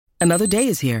Another day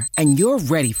is here, and you're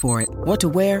ready for it. What to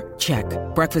wear? Check.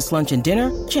 Breakfast, lunch, and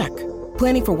dinner? Check.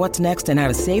 Planning for what's next and how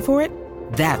to save for it?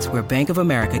 That's where Bank of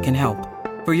America can help.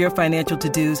 For your financial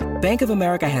to-dos, Bank of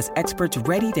America has experts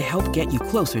ready to help get you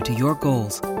closer to your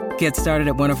goals. Get started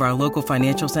at one of our local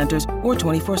financial centers or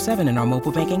 24/7 in our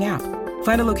mobile banking app.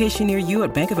 Find a location near you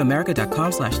at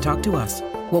bankofamerica.com/talktous.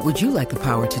 What would you like the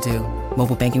power to do?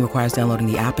 Mobile banking requires downloading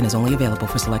the app and is only available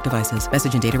for select devices.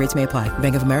 Message and data rates may apply.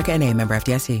 Bank of America N.A., member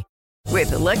FDIC.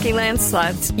 With the Lucky Land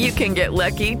Slots, you can get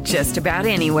lucky just about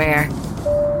anywhere.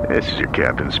 This is your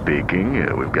captain speaking.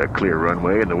 We've got clear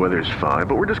runway and the weather's fine,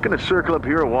 but we're just going to circle up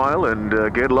here a while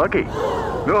and get lucky.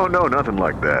 No, nothing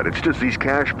like that. It's just these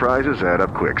cash prizes add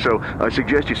up quick. So I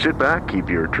suggest you sit back,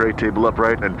 keep your tray table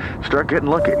upright, and start getting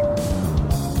lucky.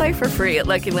 Play for free at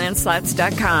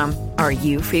LuckyLandSlots.com. Are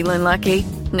you feeling lucky?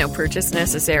 No purchase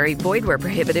necessary. Void where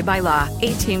prohibited by law.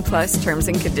 18+ terms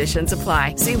and conditions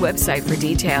apply. See website for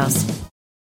details.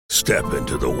 Step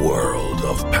into the world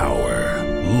of power,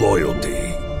 loyalty,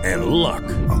 and luck.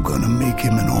 I'm gonna make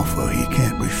him an offer he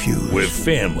can't refuse. With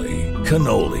family,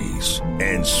 cannolis,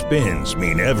 and spins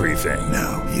mean everything.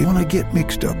 Now, you wanna get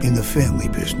mixed up in the family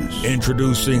business.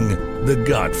 Introducing The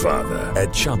Godfather at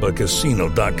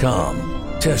ChumbaCasino.com.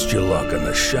 Test your luck in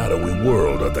the shadowy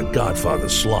world of The Godfather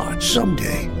slot.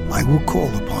 Someday, I will call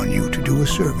upon you to do a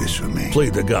service for me. Play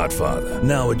The Godfather,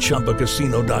 now at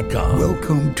ChumbaCasino.com.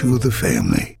 Welcome to the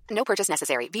family. No purchase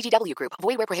necessary. VGW Group.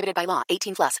 Void where prohibited by law.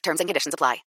 18+. Terms and conditions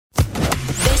apply.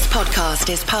 This podcast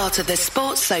is part of the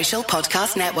Sports Social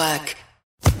Podcast Network.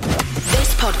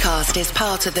 This podcast is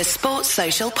part of the Sports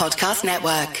Social Podcast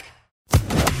Network.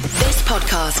 This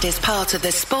podcast is part of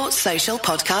the Sports Social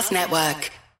Podcast Network.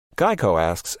 Geico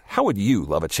asks, how would you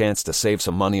love a chance to save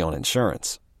some money on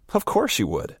insurance? Of course you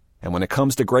would. And when it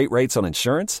comes to great rates on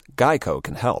insurance, Geico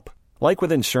can help. Like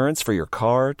with insurance for your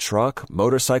car, truck,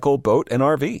 motorcycle, boat, and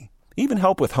RV. Even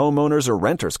help with homeowners or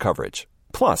renters coverage.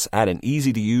 Plus, add an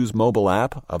easy-to-use mobile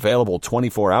app, available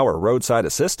 24-hour roadside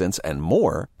assistance, and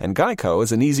more, and Geico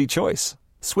is an easy choice.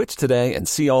 Switch today and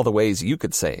see all the ways you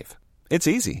could save. It's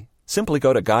easy. Simply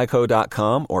go to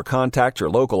geico.com or contact your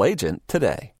local agent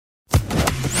today.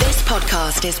 This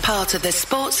podcast is part of the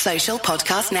Sports Social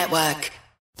Podcast Network.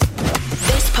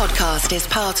 This podcast is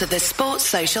part of the Sports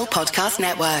Social Podcast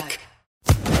Network.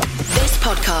 This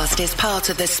podcast is part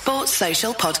of the Sports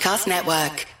Social Podcast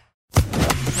Network.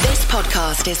 This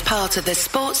podcast is part of the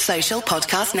Sports Social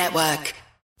Podcast Network.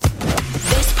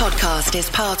 This podcast is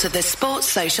part of the Sports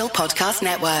Social Podcast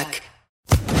Network.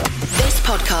 This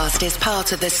podcast is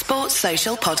part of the Sports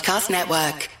Social Podcast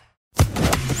Network.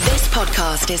 This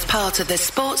podcast is part of the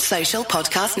Sports Social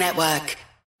Podcast Network.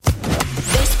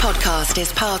 This podcast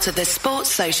is part of the Sports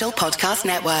Social Podcast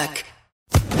Network.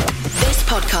 This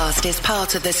podcast is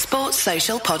part of the Sports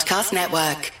Social Podcast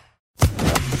Network.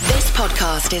 This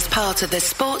podcast is part of the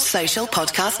Sports Social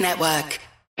Podcast Network.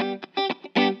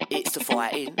 It's the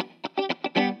fighting.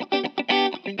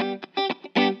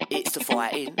 It's the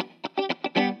fighting.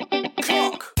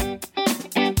 Clock.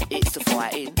 It's the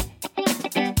fighting.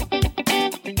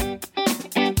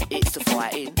 It's the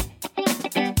fighting.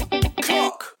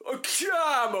 Clock.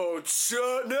 Come on,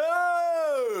 son. No.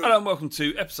 Hello and welcome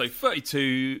to episode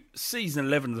 32, season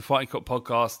 11 of the Fighting Cock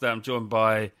podcast. I'm joined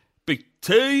by Big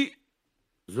T.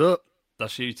 What's up?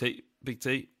 That's you, T. Big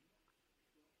T.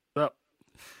 What's up?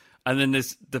 And then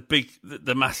there's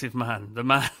the massive man, the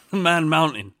man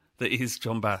mountain that is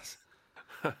John Bass.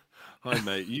 Hi,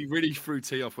 mate. You really threw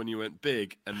T off when you went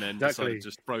big and then decided to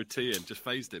just throw T in, just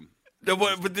phased him. No,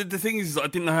 but the thing is, I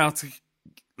didn't know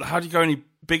how do you go any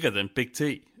bigger than Big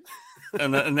T?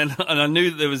 And I knew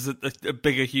that there was a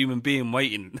bigger human being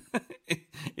waiting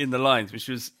in the lines, which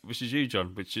is you,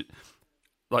 John.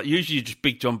 Like usually you just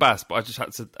Big John Bass, but I just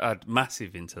had to add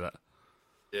massive into that.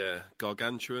 Yeah,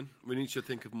 gargantuan. We need to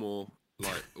think of more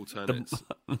like alternatives.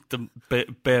 the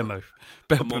behemoth,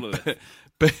 the monolith,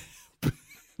 the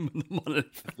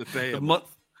monolith,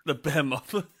 the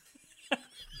behemoth,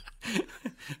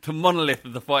 the monolith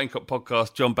of the Fighting Cock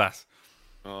podcast. John Bass.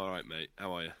 All right, mate.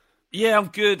 How are you? Yeah, I'm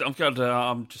good.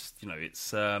 I'm just,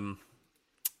 it's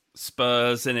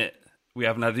Spurs, innit? We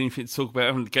haven't had anything to talk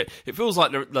about. It feels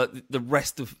like the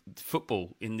rest of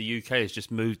football in the UK has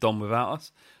just moved on without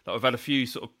us. Like we've had a few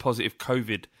sort of positive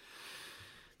COVID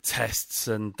tests,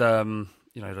 and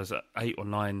there's 8 or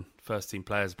 9 first-team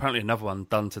players. Apparently, another one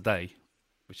done today,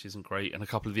 which isn't great, and a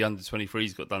couple of the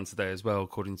under-23s got done today as well,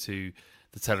 according to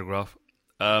the Telegraph.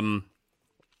 But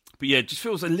yeah, it just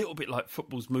feels a little bit like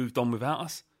football's moved on without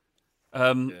us.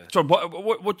 John,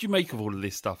 what do you make of all of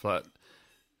this stuff? Like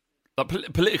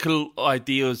political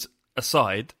ideas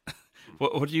aside,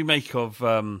 what do you make of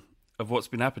of what's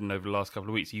been happening over the last couple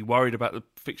of weeks? Are you worried about the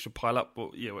fixture pile up?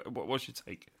 What's your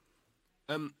take?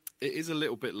 It is a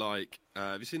little bit like,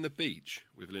 have you seen The Beach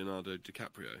with Leonardo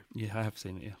DiCaprio? Yeah, I have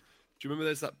seen it, yeah. Do you remember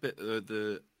there's that bit,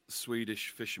 the Swedish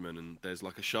fishermen, and there's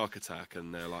like a shark attack,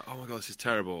 and they're like, oh my God, this is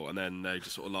terrible. And then they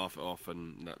just sort of laugh it off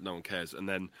and no one cares. And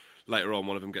then later on,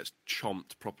 one of them gets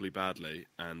chomped properly badly,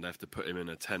 and they have to put him in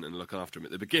a tent and look after him.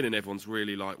 At the beginning, everyone's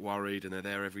really like worried, and they're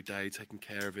there every day, taking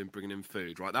care of him, bringing him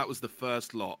food, right? That was the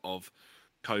first lot of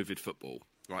COVID football,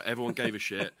 right? Everyone gave a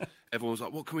shit. Everyone was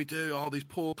like, what can we do? Oh, these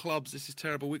poor clubs, this is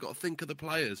terrible. We've got to think of the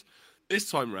players. This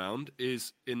time round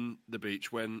is in The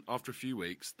Beach when, after a few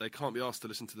weeks, they can't be asked to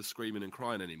listen to the screaming and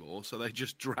crying anymore, so they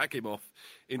just drag him off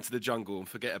into the jungle and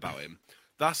forget about him.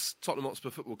 That's Tottenham Hotspur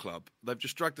Football Club. They've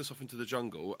just dragged us off into the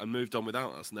jungle and moved on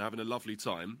without us, and they're having a lovely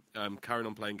time, carrying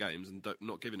on playing games and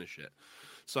not giving a shit.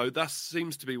 So that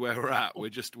seems to be where we're at.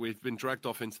 We've been dragged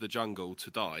off into the jungle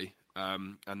to die,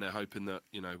 and they're hoping that,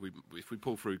 you know, if we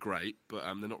pull through, great, but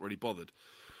they're not really bothered.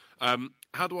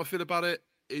 How do I feel about it?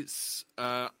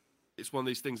 It's one of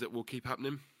these things that will keep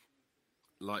happening.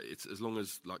 Like, it's as long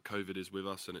as like COVID is with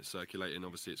us and it's circulating,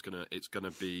 obviously it's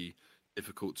gonna be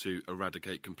difficult to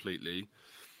eradicate completely.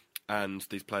 And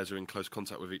these players are in close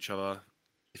contact with each other.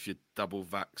 If you're double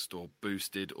vaxxed or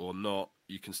boosted or not,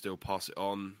 you can still pass it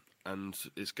on, and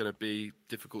it's going to be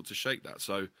difficult to shake that.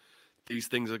 So these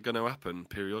things are going to happen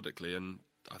periodically, and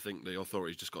I think the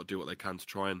authorities just got to do what they can to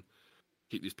try and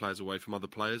keep these players away from other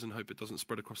players and hope it doesn't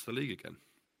spread across the league again.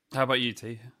 How about you,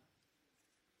 T?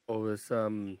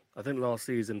 I think last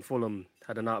season Fulham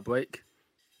had an outbreak,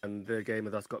 and the game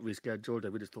with us got rescheduled,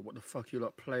 and we just thought, what the fuck are you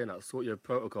lot playing at? Sort your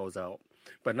protocols out.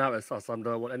 But now it's us. I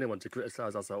don't want anyone to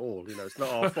criticise us at all. You know, it's not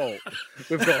our fault.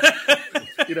 We've got,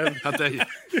 you know... How dare you?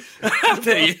 How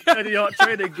dare you? Any art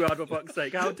training ground, for fuck's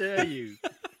sake. How dare you?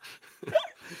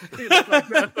 You look like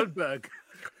Thunberg.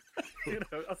 You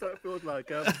know, that's what it feels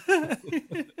like. I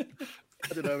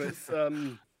don't know, it's...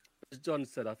 as John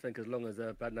said, I think as long as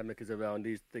the pandemic is around,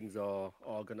 these things are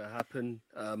going to happen.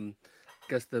 I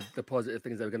guess the positive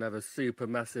things are going to have a super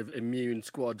massive immune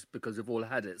squad because we've all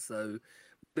had it. So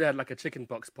we had like a chicken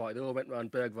pox party. They all went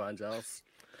round Bergwijn's house,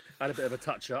 had a bit of a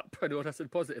touch up, and all tested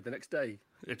positive the next day.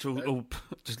 It's all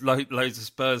just loads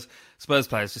of Spurs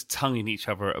players just tonguing each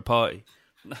other at a party.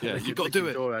 Yeah, you've got to do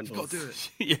it. You've got to do it.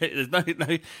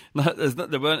 Yeah,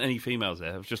 there weren't any females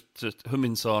there. It was just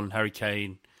Heung-min Son, Harry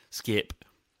Kane, Skip,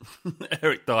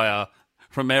 Eric Dyer,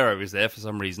 Romero was there for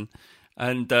some reason,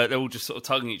 and they're all just sort of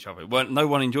tugging each other. No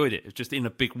one enjoyed it. It was just in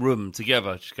a big room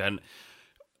together, just going,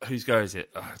 whose go is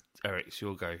it? Eric, it's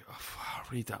your go. Oh, I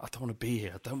really don't. I don't want to be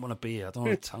here. I don't want to be here. I don't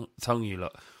want to tongue you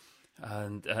lot.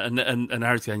 And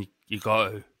Eric's going, you got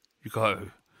to.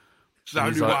 It's the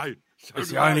only way. It's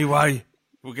the only way.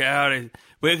 We'll get out of it.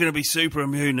 We're going to be super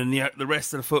immune, and the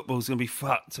rest of the football's going to be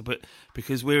fucked. But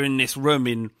because we're in this room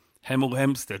in Hemel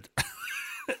Hempstead,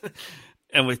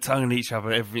 and we're tonguing each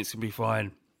other, everything's going to be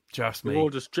fine. Just me. We're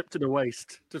all just stripped to the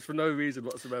waist, just for no reason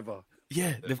whatsoever.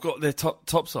 Yeah, they've got their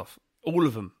tops off. All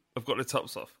of them have got their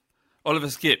tops off. Oliver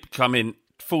Skip come in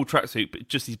full tracksuit, but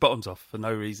just his bottoms off for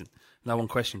no reason. No one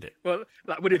questioned it. Well,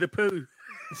 like Winnie the Pooh.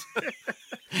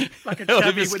 Like a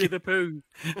chubby Winnie the Pooh.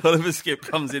 Oliver Skip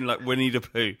comes in like Winnie the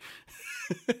Pooh.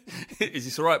 Is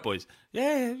this all right, boys?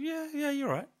 Yeah, you're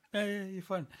all right. Yeah, you're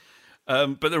fine.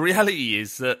 But the reality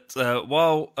is that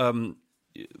while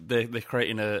they're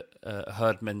creating a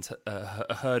herd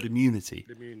immunity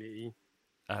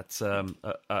at down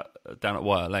at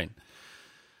White Lane,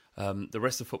 the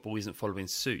rest of football isn't following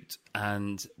suit,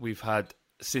 and we've had,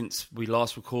 since we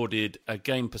last recorded, a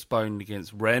game postponed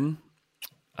against Rennes,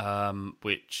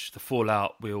 which the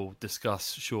fallout we'll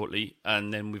discuss shortly,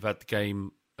 and then we've had the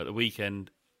game at the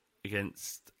weekend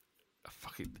against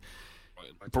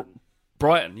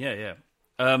Brighton. Yeah.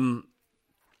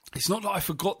 It's not that I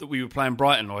forgot that we were playing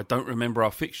Brighton or I don't remember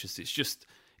our fixtures. It's just,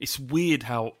 it's weird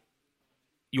how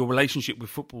your relationship with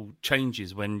football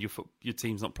changes when your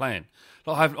team's not playing.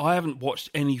 Like I haven't watched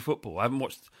any football. I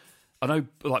know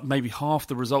like maybe half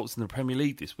the results in the Premier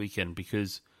League this weekend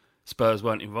because Spurs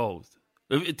weren't involved.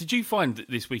 Did you find that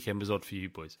this weekend was odd for you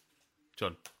boys?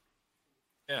 John?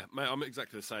 Yeah, mate, I'm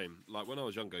exactly the same. Like when I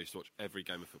was younger, I used to watch every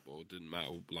game of football. It didn't matter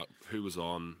like who was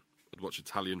on. I'd watch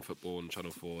Italian football on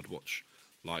Channel 4. I'd watch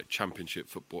like Championship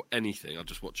football, anything. I'd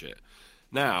just watch it.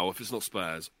 Now, if it's not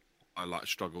Spurs, I like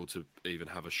struggle to even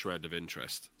have a shred of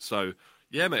interest. So,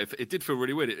 yeah, mate, it did feel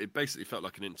really weird. It basically felt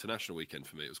like an international weekend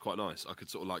for me. It was quite nice. I could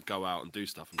sort of like go out and do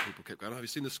stuff, and people kept going, "Oh, have you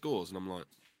seen the scores?" And I'm like,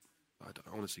 I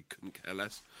honestly couldn't care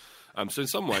less. So in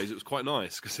some ways, it was quite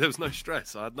nice because there was no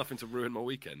stress. I had nothing to ruin my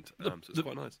weekend. So it was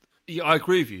quite nice. Yeah, I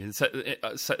agree with you. It's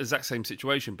the exact same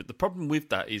situation. But the problem with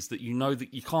that is that you know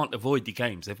that you can't avoid the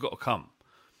games. They've got to come.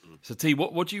 So, T,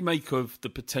 what do you make of the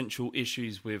potential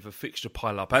issues with a fixture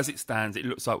pile-up? As it stands, it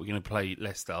looks like we're going to play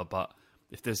Leicester, but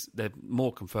if there are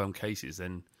more confirmed cases,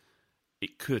 then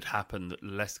it could happen that the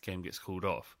Leicester game gets called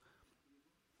off.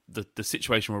 The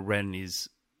situation with Rennes is,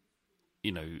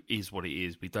 is what it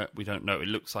is. We don't know. It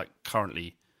looks like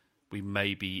currently we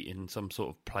may be in some sort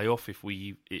of playoff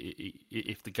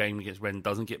if the game against Rennes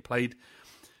doesn't get played,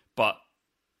 but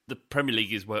the Premier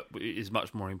League is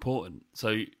much more important.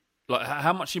 So. Like,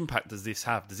 how much impact does this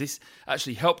have? Does this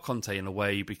actually help Conte in a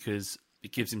way because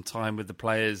it gives him time with the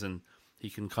players and he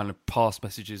can kind of pass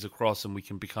messages across and we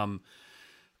can become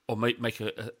or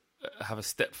have a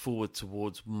step forward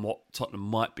towards what Tottenham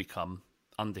might become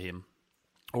under him?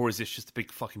 Or is this just a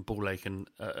big fucking ball ache and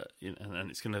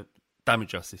it's going to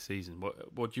damage us this season?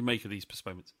 What do you make of these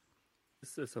postponements?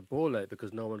 It's a ball ache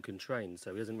because no one can train,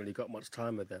 so he hasn't really got much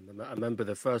time with them. I remember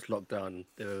the first lockdown,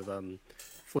 there was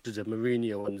footage of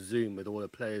Mourinho on Zoom with all the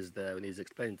players there, and he's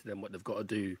explaining to them what they've got to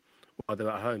do while they're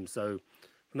at home. So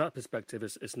from that perspective,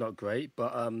 it's not great.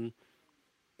 But I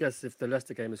guess if the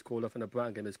Leicester game is called off and the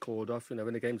Brighton game is called off,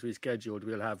 when the game's rescheduled,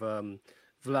 we'll have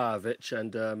Vlahovic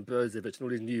and Brozovic and all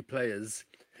these new players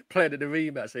playing in the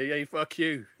rematch. So, yeah, fuck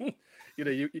you.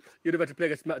 You'd have had to play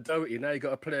against Matt Doherty. Now you've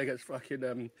got to play against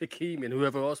fucking Hakimi and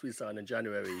whoever else we sign in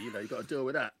January. You've got to deal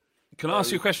with that. Can I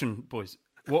ask you a question, boys?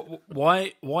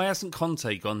 Why hasn't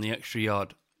Conte gone the extra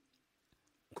yard?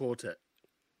 Caught it.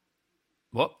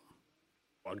 What?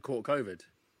 On caught COVID.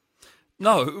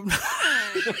 No.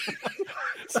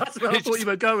 That's where I thought you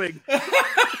were going.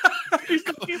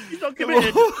 He's not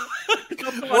committed.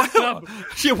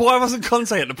 Why wasn't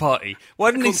Conte at the party?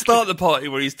 Why didn't he start the party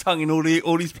where he's tonguing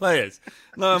all these players?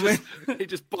 No, he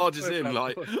just barges in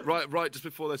like right just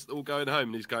before they're all going home,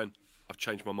 and he's going, "I've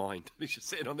changed my mind." And he's just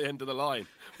sitting on the end of the line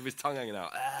with his tongue hanging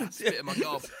out, spitting my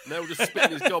gob. And they're all just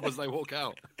spitting his gob as they walk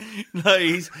out.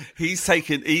 No,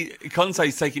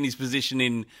 Conte's taking his position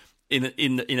in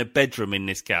a bedroom in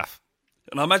this gaff,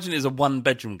 and I imagine it's a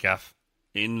 1-bedroom gaff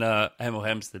in Hemel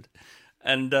Hempstead,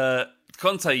 and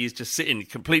Conte is just sitting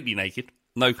completely naked,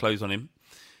 no clothes on him,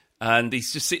 and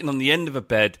he's just sitting on the end of a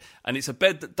bed, and it's a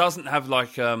bed that doesn't have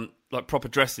like proper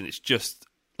dressing. It's just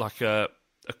like a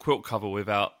quilt cover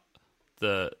without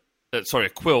a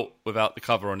quilt without the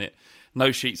cover on it,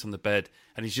 no sheets on the bed,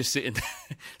 and he's just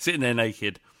sitting there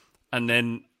naked, and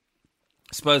then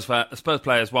Spurs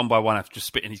players one by one have to just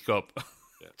spit in his gob,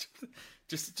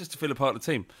 just to feel a part of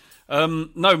the team.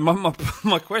 No,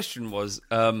 my question was,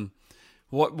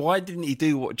 why didn't he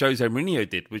do what Jose Mourinho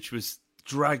did, which was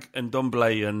drag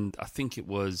Ndombele and I think it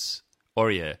was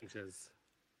Aurier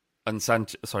and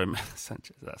Sanchez. Sorry,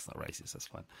 Sanchez. That's not racist. That's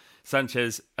fine.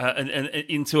 Sanchez and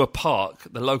into a park,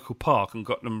 the local park, and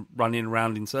got them running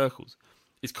around in circles.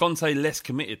 Is Conte less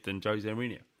committed than Jose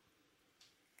Mourinho?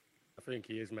 I think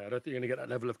he is, man. I don't think you're going to get that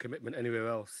level of commitment anywhere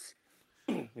else.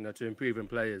 To improving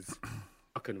players.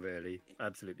 Shocking, really.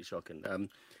 Absolutely shocking.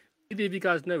 Either of you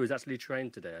guys know who's actually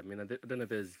trained today? I mean, I don't know if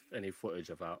there's any footage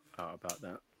about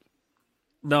that.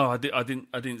 No, I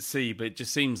didn't see, but it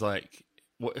just seems like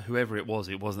whoever it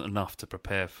wasn't enough to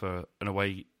prepare for an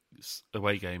away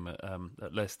game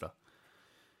at Leicester.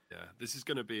 Yeah, this is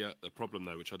going to be a problem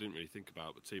though, which I didn't really think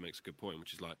about. But T makes a good point,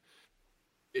 which is like,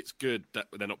 it's good that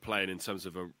they're not playing in terms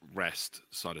of a rest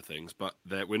side of things, but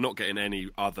we're not getting any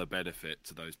other benefit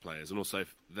to those players. And also,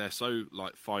 if they're so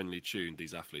like finely tuned,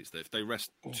 these athletes, that if they rest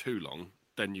too long,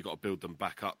 then you've got to build them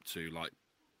back up to like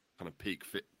kind of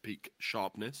peak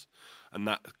sharpness, and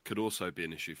that could also be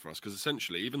an issue for us because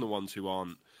essentially, even the ones who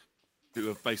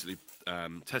have basically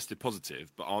tested positive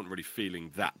but aren't really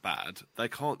feeling that bad, they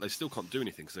still can't do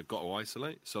anything because they've got to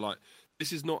isolate. So like,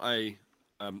 this is not a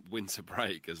winter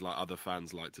break, as like other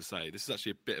fans like to say. This is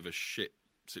actually a bit of a shit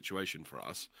situation for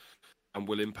us and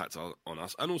will impact on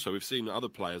us. And also, we've seen other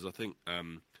players, I think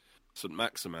St.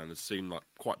 Maximan has seen like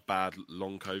quite bad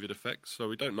long COVID effects. So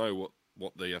we don't know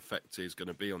what the effect is going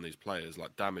to be on these players,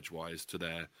 like damage-wise to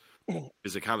their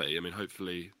physicality. I mean,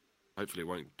 hopefully it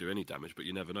won't do any damage, but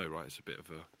you never know, right? It's a bit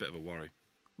of a worry.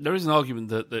 There is an argument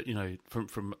that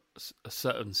from a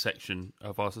certain section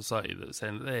of our society that's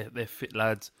saying that they're fit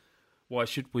lads. Why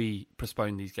should we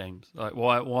postpone these games? Like,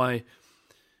 why?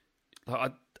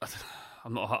 Like,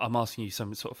 I'm asking you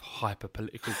some sort of hyper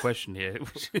political question here,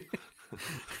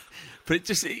 but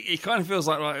it kind of feels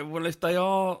like, right, well, if they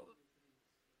are,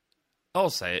 I'll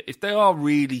say it, if they are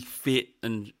really fit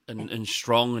and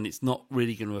strong, and it's not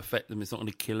really going to affect them, it's not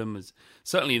going to kill them. As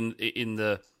certainly in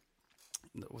the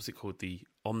what's it called, the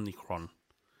Omicron.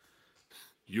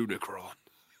 Unicron.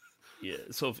 Yeah,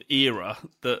 sort of era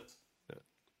that,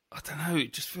 I don't know,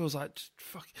 it just feels like,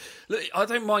 fuck. Look, I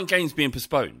don't mind games being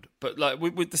postponed, but like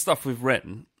with the stuff with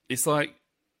Ren, it's like,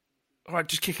 all right,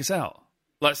 just kick us out.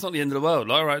 Like, it's not the end of the world.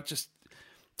 Like, all right, just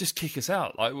kick us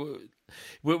out. Like,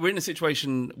 we're in a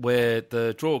situation where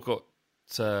the draw got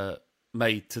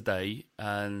made today,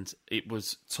 and it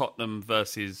was Tottenham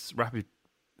versus Rapid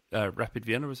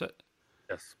Vienna, was it?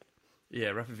 Yes. Yeah,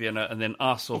 Rapid Vienna, and then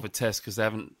us or Vitesse, because they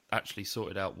haven't actually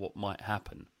sorted out what might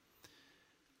happen.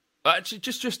 Actually,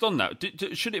 just on that,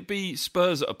 should it be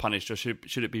Spurs that are punished, or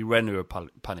should it be Rennes who are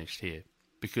punished here?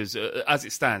 Because as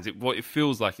it stands, it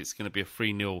feels like it's going to be a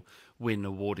 3-0 win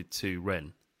awarded to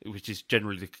Rennes, which is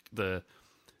generally the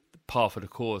par for the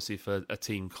course. If a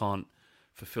team can't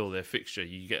fulfil their fixture,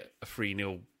 you get a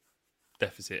 3-0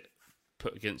 deficit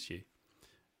put against you.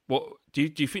 What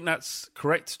do you think that's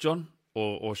correct, John?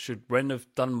 Or should Rennes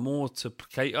have done more to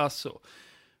placate us? Or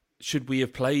should we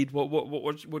have played? What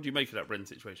do you make of that Rennes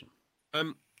situation?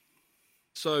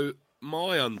 So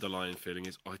my underlying feeling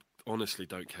is I honestly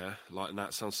don't care. Like, and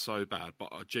that sounds so bad, but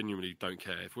I genuinely don't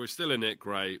care. If we're still in it,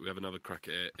 great. We have another crack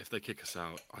at it. If they kick us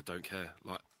out, I don't care.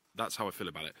 Like, that's how I feel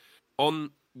about it.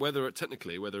 On whether or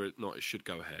not it should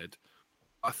go ahead,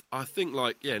 I think,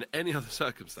 like, yeah, in any other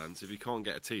circumstance, if you can't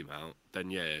get a team out,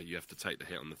 then yeah, you have to take the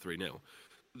hit on the 3-0.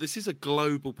 This is a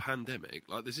global pandemic.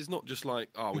 Like, this is not just like,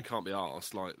 oh, we can't be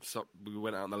arsed. Like, we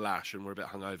went out on the lash and we're a bit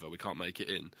hungover. We can't make it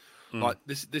in. Like,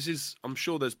 this is. I'm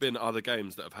sure there's been other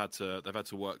games that they've had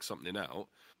to work something out.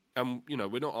 And you know,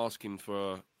 we're not asking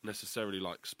for necessarily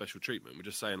like special treatment. We're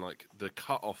just saying like the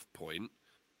cut-off point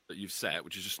that you've set,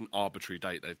 which is just an arbitrary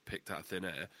date they've picked out of thin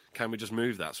air. Can we just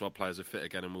move that so our players are fit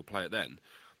again and we'll play it then?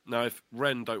 Now, if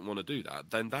Rennes don't want to do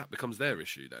that, then that becomes their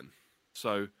issue. Then,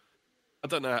 so. I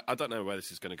don't know where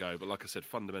this is going to go, but like I said,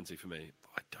 fundamentally for me,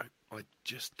 I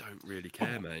just don't really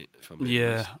care, mate. If I'm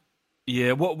being honest.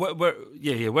 Yeah.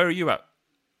 Where are you at,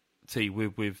 T,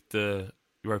 with the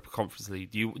Europa Conference League?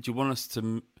 Do you want us to?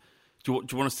 Do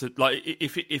you want us to, like,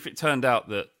 if it turned out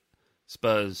that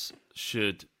Spurs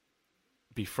should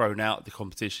be thrown out of the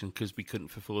competition because we couldn't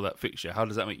fulfil that fixture? How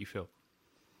does that make you feel?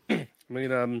 I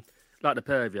mean, like the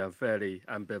pair of you, I'm fairly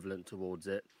ambivalent towards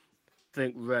it. I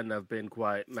think Rennes have been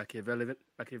quite Machiavellian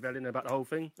about the whole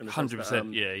thing.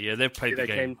 100%. Yeah, they've played the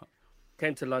game.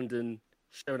 Came to London,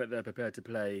 showing that they're prepared to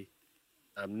play,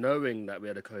 knowing that we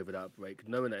had a COVID outbreak,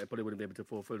 knowing that they probably wouldn't be able to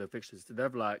fulfil their fixtures. So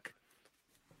they've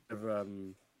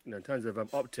in terms of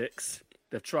optics,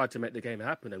 they've tried to make the game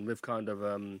happen, and we've kind of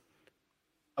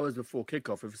hours before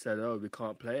kickoff, we've said, "Oh, we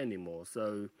can't play anymore."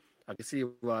 So I can see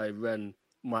why Rennes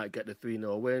might get the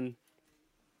 3-0 win.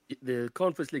 The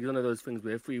Conference League is one of those things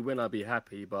where if we win, I'll be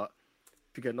happy, but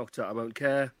if you get knocked out, I won't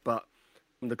care. But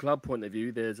from the club point of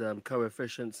view, there's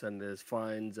coefficients and there's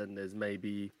fines and there's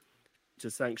maybe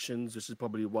just sanctions, which is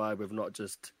probably why we've not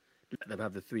just let them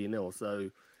have the 3-0. So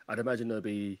I'd imagine there'll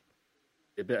be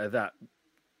a bit of that,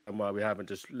 and why we haven't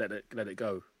just let it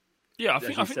go. Yeah, I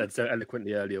think you said so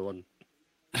eloquently earlier on.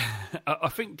 I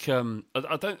think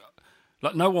I don't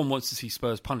like. No one wants to see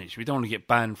Spurs punished. We don't want to get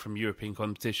banned from European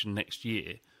competition next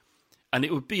year. And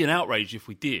it would be an outrage if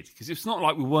we did, because it's not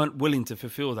like we weren't willing to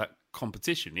fulfil that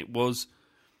competition. It was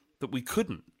that we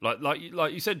couldn't. Like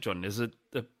you said, John, there's a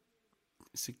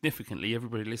significantly,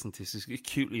 everybody listening to this is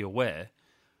acutely aware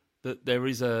that there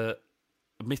is a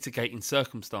mitigating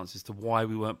circumstance as to why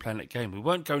we weren't playing that game. We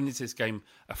weren't going into this game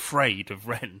afraid of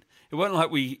Rennes. It wasn't like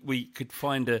we could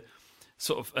find a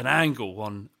sort of an angle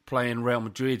on playing Real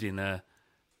Madrid in a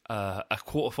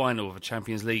quarter-final of a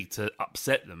Champions League to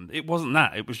upset them. It wasn't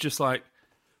that. It was just like,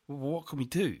 well, what can we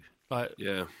do? Like,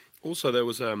 yeah. Also, there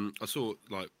was I saw,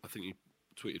 like, I think you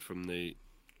tweeted from the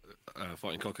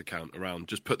Fighting Cock account around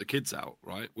just put the kids out,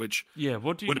 right? Which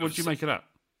what do you make of that?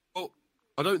 Well,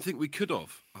 I don't think we could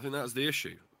have. I think that's the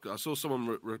issue. I saw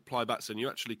someone reply back saying you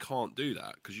actually can't do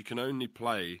that because you can only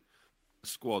play a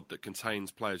squad that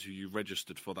contains players who you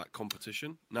registered for that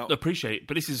competition. Now, appreciate,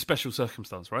 but this is a special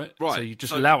circumstance, right? Right. So you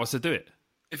just allow us to do it.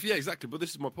 Yeah, exactly. But this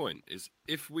is my point: is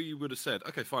if we would have said,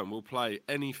 okay, fine, we'll play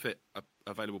any fit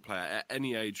available player at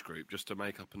any age group just to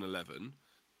make up an 11.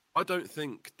 I don't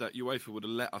think that UEFA would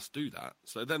have let us do that.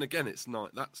 So then again, that's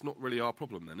not really our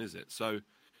problem, then, is it? So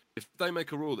if they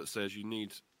make a rule that says you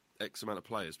need X amount of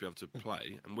players to be able to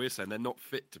play, and we're saying they're not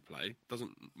fit to play,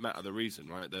 doesn't matter the reason,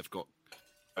 right? They've got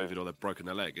COVID or they've broken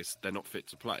their leg, they're not fit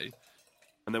to play.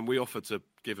 And then we offer to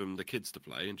give them the kids to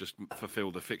play and just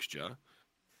fulfil the fixture.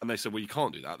 And they said, well, you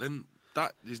can't do that. Then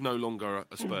that is no longer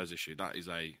a Spurs issue. That is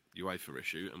a UEFA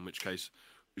issue, in which case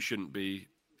we shouldn't be,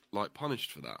 like,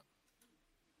 punished for that.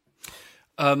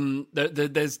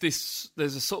 There's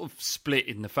a sort of split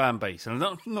in the fan base, and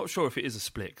I'm not sure if it is a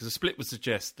split, because a split would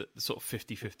suggest that the sort of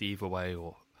 50-50 either way,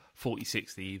 or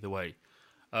 40-60 either way.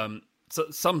 So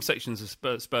some sections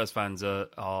of Spurs fans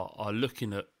are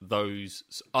looking at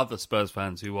those other Spurs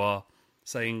fans who are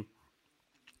saying,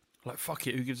 like, fuck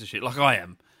it, who gives a shit? Like I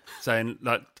am, saying,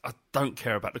 like, I don't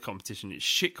care about the competition. It's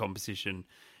shit competition.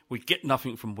 We get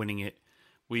nothing from winning it.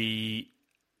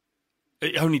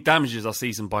 It only damages our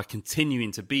season by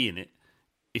continuing to be in it.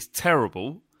 It's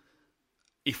terrible.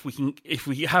 If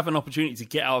we have an opportunity to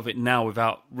get out of it now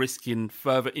without risking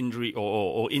further injury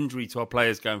or injury to our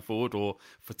players going forward, or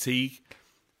fatigue,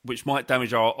 which might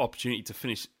damage our opportunity to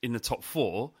finish in the top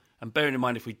 4, and bearing in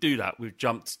mind if we do that, we've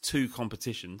jumped 2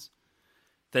 competitions,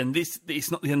 then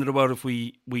it's not the end of the world if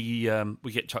we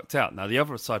get chucked out. Now, the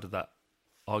other side of that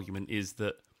argument is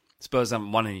that Spurs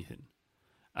haven't won anything,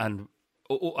 and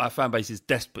our fan base is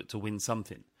desperate to win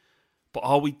something. But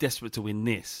are we desperate to win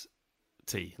this,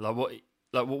 T? What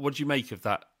do you make of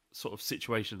that sort of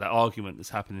situation, that argument that's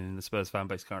happening in the Spurs fan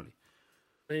base currently?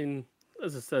 I mean,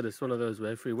 as I said, it's one of those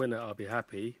where if we win it, I'll be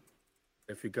happy.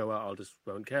 If we go out,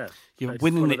 won't care. Yeah,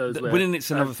 winning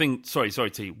it's another thing. Sorry,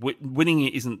 T. Winning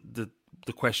it isn't the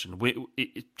question.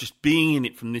 Just being in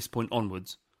it from this point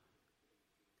onwards.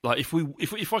 Like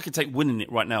if I could take winning it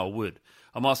right now, I would.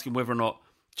 I'm asking whether or not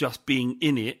just being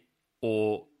in it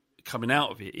or coming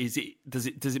out of it, does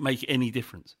it make any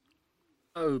difference?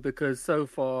 Oh, because so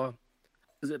far,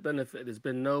 does it benefit? There's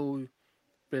been no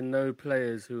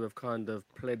players who have kind of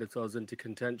played themselves into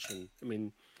contention. I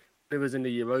mean, it was in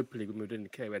the Europa League when we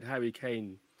didn't care. We had Harry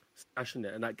Kane smashing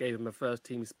it, and that gave him a first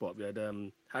team spot. We had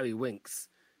Harry Winks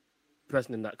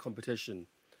pressing in that competition,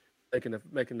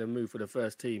 making the move for the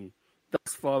first team.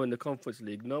 Thus far in the Conference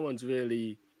League, no one's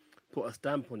really put a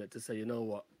stamp on it to say, you know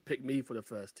what, pick me for the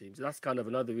first team. So that's kind of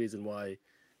another reason why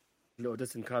a little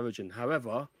disencouraging.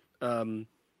 However,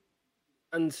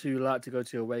 fans who like to go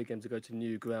to away games, to go to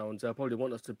new grounds, they'll probably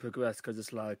want us to progress, because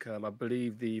it's like, I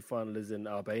believe the final is in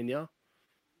Albania,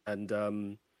 and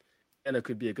it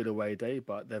could be a good away day,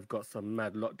 but they've got some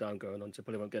mad lockdown going on, so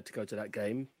probably won't get to go to that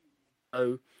game.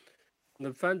 So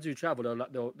the fans who travel,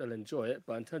 they'll enjoy it,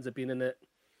 but in terms of being in it,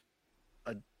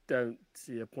 I don't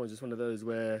see a point. It's one of those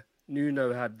where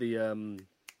Nuno had the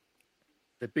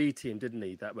B team, didn't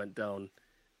he? That went down.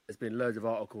 There's been loads of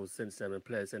articles since then and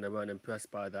players saying they weren't impressed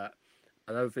by that.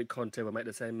 I don't think Conte will make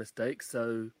the same mistake.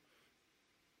 So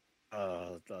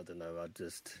I don't know.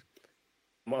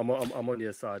 I'm on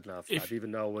your side now, Flav.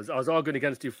 Even though I was arguing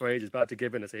against you for ages, about to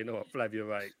give in and say, you know what, Flav, you're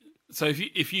right. So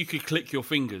if you could click your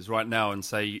fingers right now and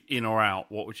say in or out,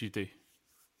 what would you do?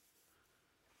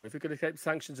 If we could escape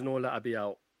sanctions and all that, I'd be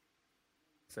out.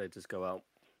 Say just go out.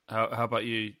 How about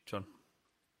you, John?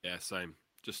 Yeah, same.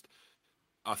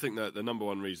 I think that the number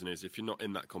one reason is if you're not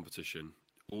in that competition,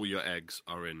 all your eggs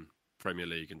are in Premier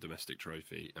League and domestic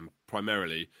trophy, and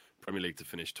primarily Premier League to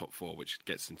finish top 4, which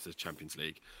gets into the Champions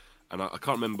League. And I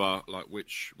can't remember like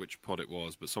which pod it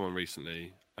was, but someone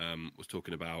recently was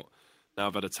talking about, now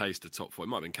I've had a taste of top 4. It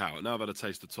might have been Cow. Now I've had a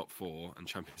taste of top 4 and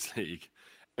Champions League.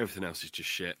 Everything else is just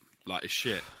shit. Like, it's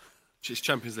shit. It's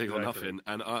Champions League or nothing.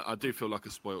 And I do feel like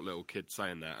a spoilt little kid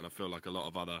saying that, and I feel like a lot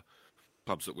of other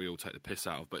clubs that we all take the piss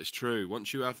out of. But it's true.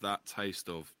 Once you have that taste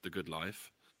of the good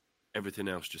life, everything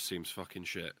else just seems fucking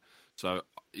shit. So,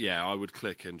 yeah, I would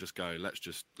click and just go, let's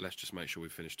just make sure we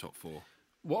finish top 4.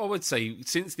 What I would say,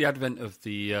 since the advent of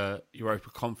the Europa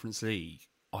Conference League,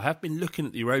 I have been looking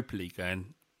at the Europa League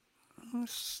going,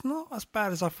 it's not as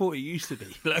bad as I thought it used to be.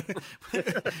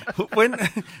 When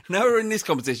now we're in this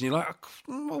competition, you're like,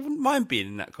 I wouldn't mind being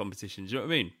in that competition. Do you know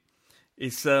what I mean?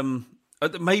 It's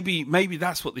maybe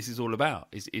that's what this is all about.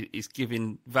 Is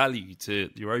giving value to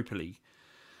the Europa League.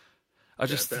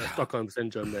 Stockholm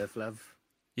syndrome there, Flav.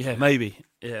 Yeah, maybe.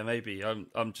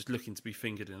 I'm just looking to be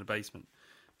fingered in a basement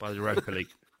by the Europa League.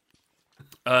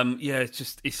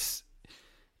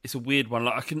 It's a weird one.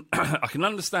 Like I can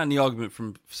understand the argument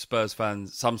from Spurs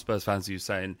fans, some Spurs fans who are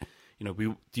saying, you know,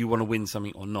 do you want to win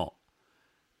something or not?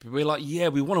 But we're like, yeah,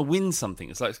 we want to win something.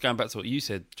 It's like, it's going back to what you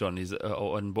said, John,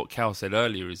 and what Cal said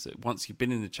earlier, is that once you've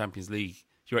been in the Champions League,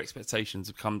 your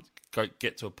expectations have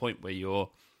get to a point where you're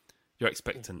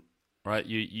expectant, right?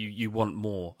 You want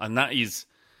more, and that is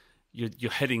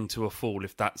you're heading to a fall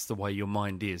if that's the way your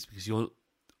mind is, because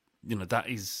that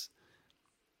is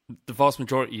the vast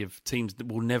majority of teams that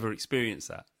will never experience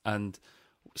that. And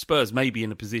Spurs may be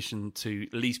in a position to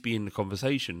at least be in the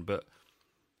conversation, but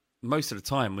most of the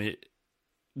time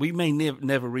we may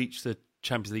never reach the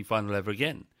Champions League final ever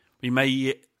again. We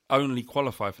may only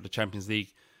qualify for the Champions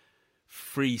League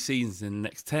 3 seasons in the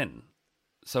next 10.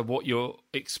 So what your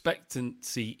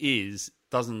expectancy is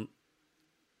doesn't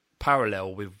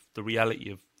parallel with the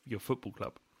reality of your football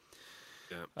club.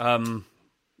 Yeah.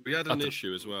 We had an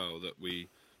issue as well that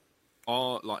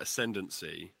our like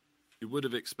ascendancy. You would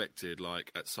have expected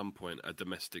like at some point a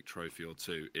domestic trophy or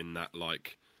two in that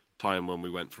like time when we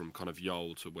went from kind of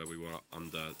Yole to where we were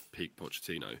under peak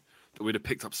Pochettino. That we'd have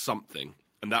picked up something,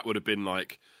 and that would have been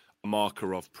like a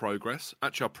marker of progress.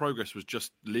 Actually, our progress was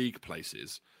just league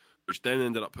places, which then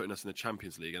ended up putting us in the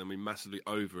Champions League, and then we massively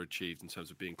overachieved in terms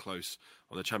of being close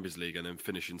on the Champions League and then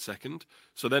finishing second.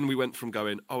 So then we went from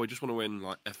going, we just want to win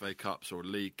like FA Cups or a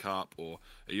League Cup or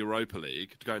a Europa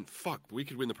League, to going, fuck, we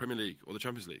could win the Premier League or the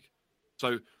Champions League.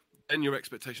 So then your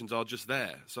expectations are just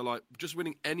there. So like just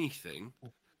winning anything,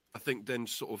 I think then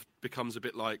sort of becomes a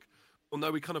bit like, well,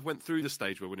 no, we kind of went through the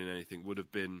stage where winning anything would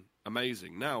have been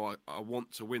amazing. Now I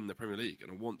want to win the Premier League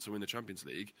and I want to win the Champions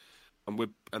League.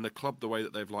 And the club, the way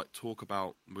that they've like talk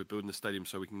about we're building the stadium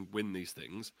so we can win these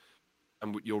things,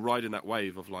 and you're riding that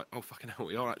wave of like, oh fucking hell,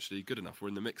 we are actually good enough. We're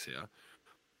in the mix here.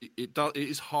 It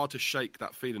is hard to shake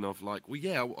that feeling of like, well,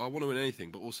 yeah, I want to win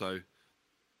anything, but also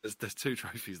there's two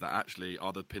trophies that actually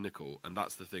are the pinnacle, and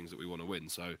that's the things that we want to win.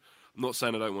 So I'm not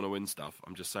saying I don't want to win stuff.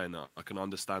 I'm just saying that I can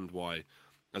understand why,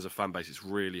 as a fan base, it's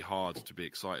really hard to be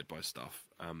excited by stuff.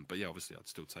 But yeah, obviously, I'd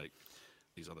still take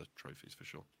these other trophies for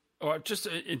sure. All right, just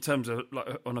in terms of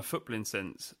like on a footballing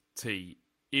sense,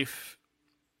 if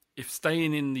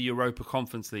staying in the Europa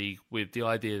Conference League with the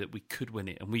idea that we could win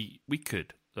it, and we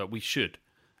could, like we should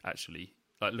actually,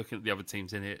 like looking at the other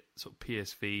teams in it, sort of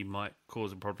PSV might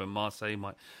cause a problem, Marseille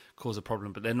might cause a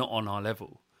problem, but they're not on our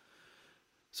level.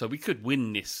 So we could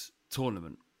win this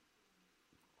tournament.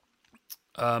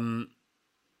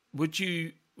 Would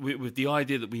you, with the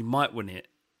idea that we might win it,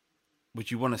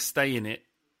 would you want to stay in it,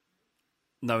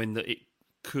 knowing that it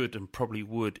could and probably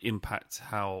would impact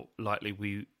how likely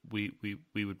we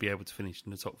would be able to finish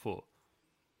in the top four?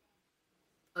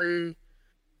 I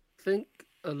think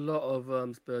a lot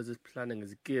of Spurs' planning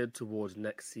is geared towards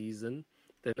next season.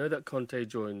 They know that Conte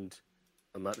joined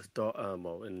at the start,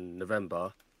 in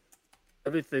November.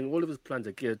 All of his plans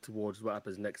are geared towards what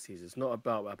happens next season. It's not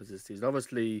about what happens this season.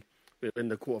 Obviously, we're in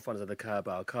the quarterfinals of the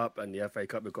Carabao Cup and the FA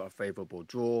Cup. We've got a favourable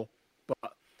draw,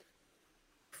 but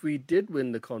if we did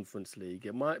win the Conference League,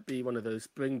 it might be one of those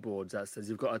springboards that says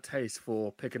you've got a taste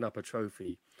for picking up a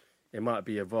trophy. It might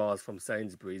be a vase from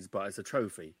Sainsbury's, but it's a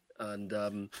trophy. And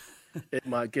it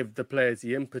might give the players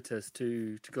the impetus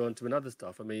to go on to another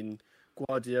stuff. I mean,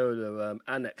 Guardiola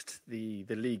annexed the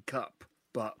League Cup,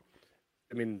 but,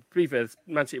 I mean, to be fair,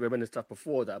 Man City were winning stuff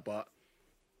before that, but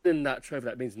in that trophy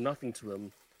that means nothing to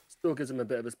him, still gives him a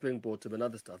bit of a springboard to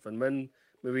another stuff. And when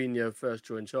Mourinho first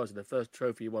joined Chelsea, the first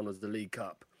trophy he won was the League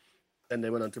Cup. Then they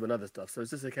went on to another stuff. So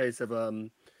it's just a case of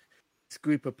this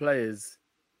group of players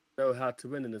know how to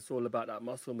win, and it's all about that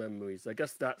muscle memory. So I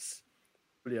guess that's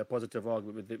really a positive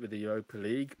argument with the Europa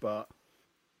League. But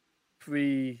if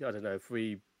we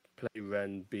play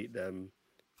Rennes, beat them,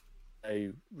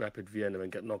 play Rapid Vienna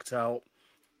and get knocked out,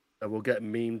 we'll get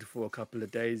memed for a couple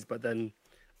of days. But then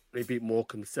we beat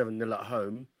Morecambe 7-0 at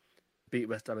home, beat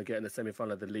West Ham and get in the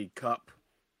semi-final of the League Cup,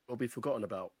 will be forgotten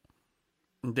about.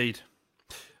 Indeed.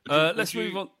 Let's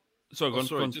move on. Sorry,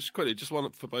 go on. Just quickly, just one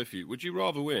for both of you. Would you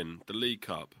rather win the League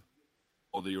Cup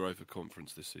or the Europa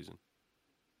Conference this season?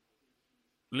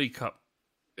 League Cup.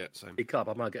 Yeah, same. League Cup,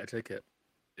 I might get a ticket.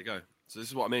 There you go. So this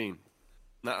is what I mean.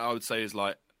 That I would say is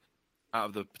like, out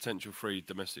of the potential 3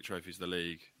 domestic trophies, the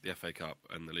League, the FA Cup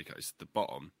and the League Cup is the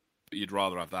bottom. But you'd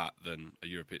rather have that than a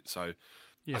European. So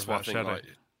that's why I think, like,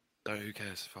 no, who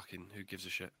cares? Fucking, who gives a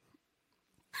shit?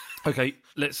 Okay,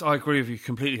 I agree with you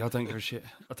completely. I don't give a shit.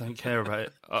 I don't care about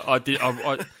it.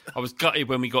 I was gutted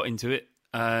when we got into it,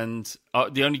 and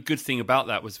the only good thing about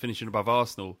that was finishing above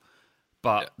Arsenal.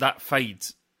 But that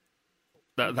fades.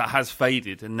 That has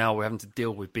faded, and now we're having to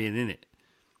deal with being in it.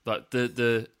 Like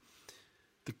the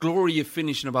glory of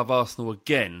finishing above Arsenal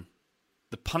again.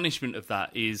 The punishment of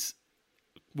that is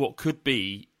what could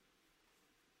be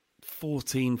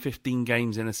 14, 15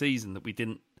 games in a season that we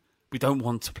don't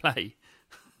want to play.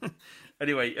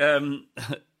 Anyway,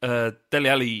 Dele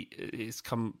Alli has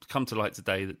come to light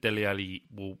today that Dele Alli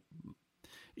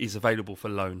is available for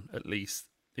loan at least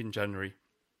in January,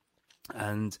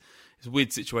 and it's a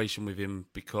weird situation with him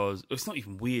because it's not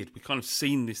even weird. We've kind of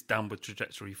seen this downward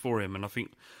trajectory for him, and I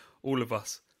think all of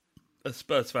us as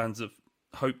Spurs fans have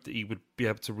hoped that he would be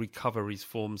able to recover his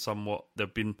form somewhat. There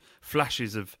have been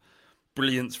flashes of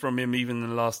brilliance from him even in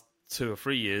the last 2 or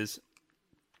 3 years,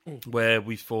 where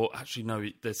we thought, actually, no,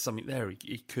 there's something there.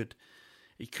 He could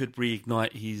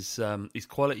reignite his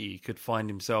quality. He could find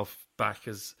himself back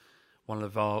as one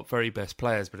of our very best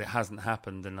players, but it hasn't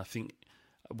happened. And I think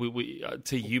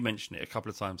you mentioned it a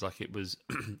couple of times, like it was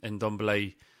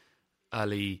Ndombele,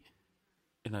 Ali,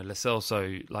 Lo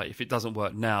Celso. Like if it doesn't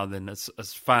work now, then as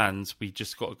fans, we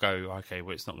just got to go, okay,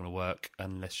 well, it's not going to work,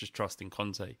 and let's just trust in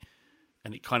Conte.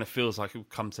 And it kind of feels like it would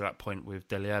come to that point with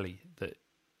Dele Alli that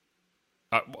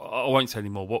I won't say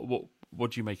anymore.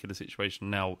 What do you make of the situation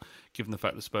now, given the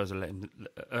fact that Spurs are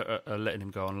letting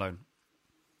him go on loan?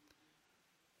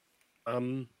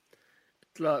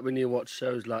 It's like when you watch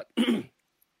shows like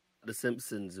The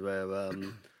Simpsons, where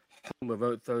Homer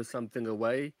won't throw something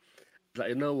away. It's like,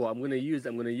 you know what, I'm going to use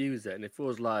it. And it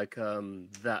feels like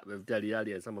that with Dele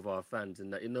Alli and some of our fans,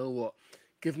 and that, you know what,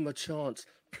 give him a chance,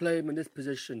 play him in this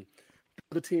position,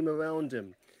 build the team around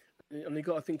him. And you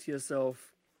got to think to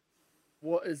yourself,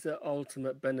 what is the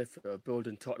ultimate benefit of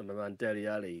building Tottenham around Dele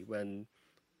Alli when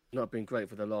it's not been great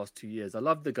for the last 2 years? I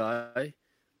love the guy,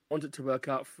 want it to work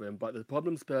out for him, but the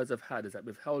problem Spurs have had is that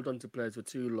we've held on to players for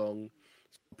too long,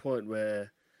 to the point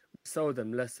where we sold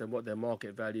them less than what their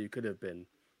market value could have been.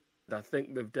 And I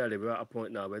think with Dele, we're at a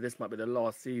point now where this might be the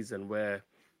last season where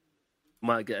we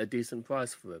might get a decent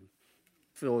price for him.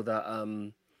 I feel that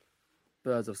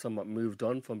Spurs have somewhat moved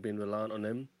on from being reliant on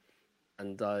him,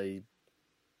 and I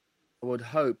would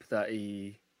hope that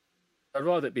I'd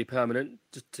rather it be permanent,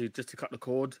 just to cut the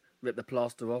cord, rip the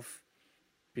plaster off,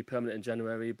 be permanent in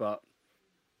January. But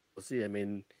we'll see. I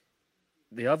mean,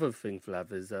 the other thing,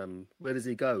 Flav, is where does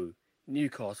he go?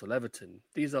 Newcastle, Everton.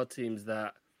 These are teams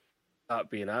that,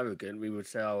 without being arrogant, we would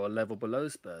say are a level below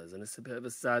Spurs, and it's a bit of a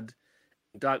sad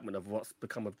indictment of what's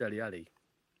become of Dele Alli.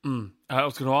 I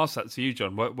was going to ask that to you,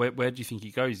 John. Where do you think he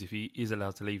goes if he is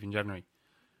allowed to leave in January?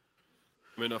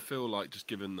 I mean, I feel like just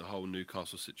given the whole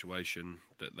Newcastle situation,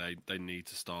 that they need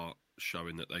to start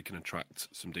showing that they can attract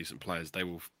some decent players. They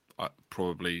will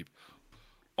probably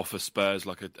offer Spurs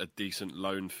like a decent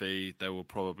loan fee. They will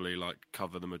probably like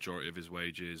cover the majority of his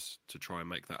wages to try and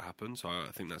make that happen. So I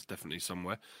think that's definitely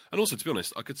somewhere. And also, to be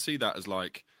honest, I could see that as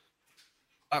like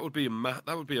that would be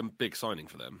a big signing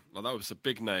for them. Like that was a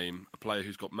big name, a player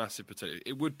who's got massive potential.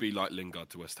 It would be like Lingard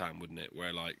to West Ham, wouldn't it?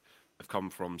 Where like they've come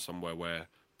from somewhere where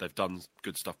they've done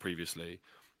good stuff previously.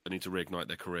 They need to reignite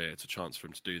their career. It's a chance for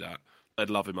him to do that. They'd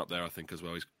love him up there, I think, as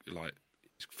well. He's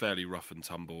fairly rough and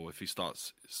tumble. If he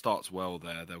starts well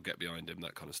there, they'll get behind him.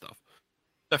 That kind of stuff.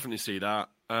 Definitely see that.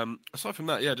 Aside from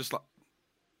that, yeah, just like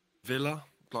Villa,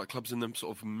 like clubs in the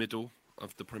sort of middle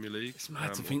of the Premier League. It's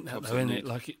mad to think that, though, isn't it?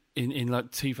 Like in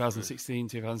like 2016,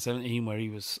 2017, where he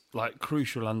was like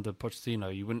crucial under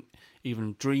Pochettino, you wouldn't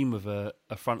even dream of a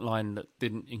front line that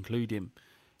didn't include him.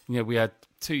 You know, we had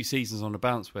 2 seasons on the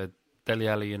bounce where Dele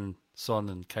Alli and Son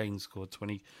and Kane scored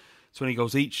 20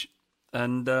 goals each,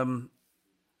 and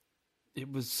it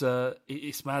was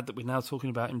it's mad that we're now talking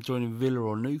about him joining Villa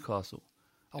or Newcastle.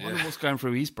 I wonder what's going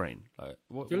through his brain. Like,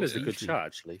 Villa's a good shot,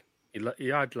 actually.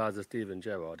 He idolises Steven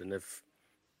Gerrard, and if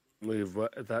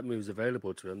that move's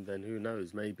available to him, then who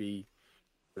knows? Maybe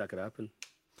that could happen.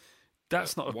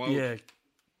 That's not a...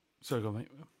 Sorry, go on, mate.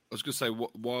 I was going to say,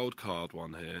 wild card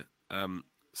one here.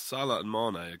 Salah and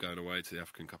Mane are going away to the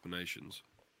African Cup of Nations,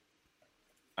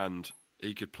 and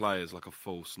he could play as like a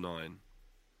false 9.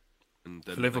 And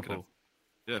for Liverpool?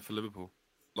 For Liverpool.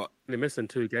 Like they're missing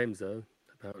 2 games though,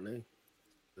 apparently.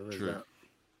 True.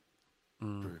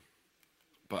 True.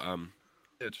 But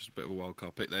just a bit of a wild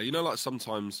card pick there. You know, like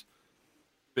sometimes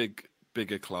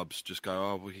bigger clubs just go,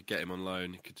 oh, we could get him on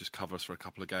loan. He could just cover us for a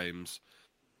couple of games.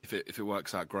 If it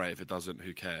works out, great. If it doesn't,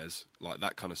 who cares? Like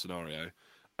that kind of scenario.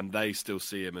 And they still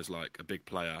see him as like a big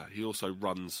player. He also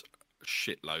runs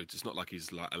shitloads. It's not like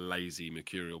he's like a lazy,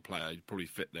 mercurial player. He'd probably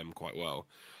fit them quite well.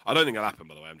 I don't think it'll happen,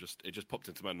 by the way. It just popped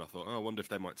into my head and I thought, I wonder if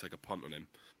they might take a punt on him.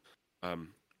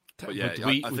 But yeah,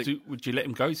 would you let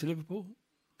him go to Liverpool?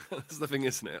 That's the thing,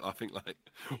 isn't it? I think like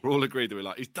we're all agreed that we're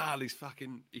like, he's dull, he's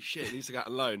shit, he needs to get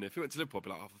on loan. If he went to Liverpool, I'd be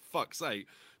like, oh, for fuck's sake,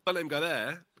 don't let him go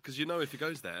there, because you know if he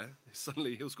goes there,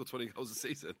 suddenly he'll score 20 goals a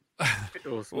season.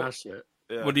 Or smash it.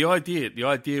 Yeah. Well, the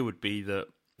idea would be that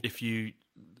if you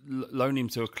loan him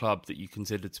to a club that you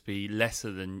consider to be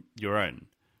lesser than your own,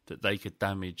 that they could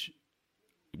damage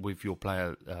with your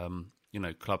player,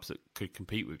 clubs that could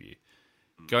compete with you.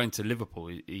 Going to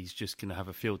Liverpool, he's just going to have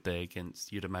a field day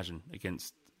against, you'd imagine,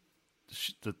 against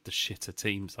the shitter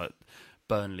teams like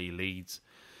Burnley, Leeds,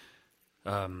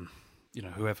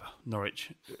 whoever,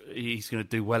 Norwich. He's going to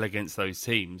do well against those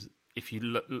teams. If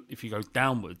you go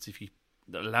downwards, if you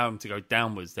allow him to go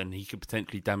downwards, then he could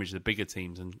potentially damage the bigger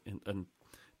teams and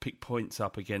pick points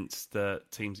up against the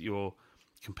teams that you're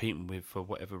competing with for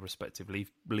whatever respective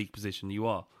league position you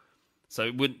are. So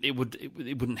it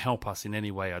wouldn't help us in any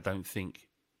way, I don't think,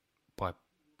 by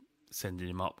sending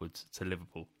him upwards to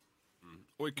Liverpool.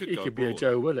 Or he He go could be a abroad.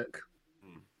 Joe Willock.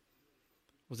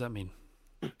 What does that mean?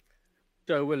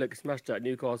 Joe Willock smashed at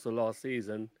Newcastle last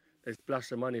season. They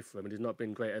splashed the money for him, and he's not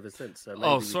been great ever since. So maybe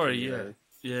Oh, we sorry, can,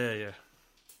 yeah.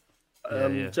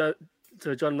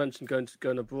 So John mentioned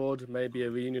going abroad. Maybe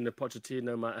a reunion of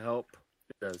Pochettino might help.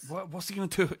 Who knows? What's he going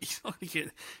to do? He's not going to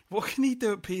get. What can he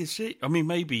do at PSG? I mean,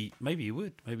 maybe he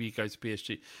would. Maybe he goes to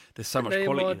PSG. There's so much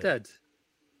quality. Neymar there. dead.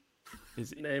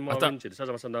 Is it? Neymar injured. That's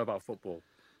how much I know about football.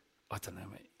 I don't know,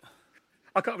 mate.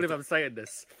 I can't believe I'm saying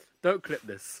this. Don't clip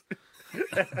this.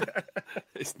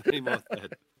 It's Neymar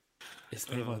dead. It's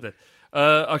Neymar dead.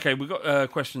 Okay, we've got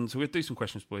questions. We'll do some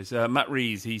questions, boys. Matt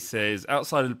Rees, he says,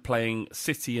 outside of playing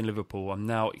City and Liverpool, I'm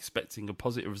now expecting a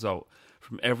positive result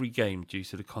from every game due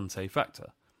to the Conte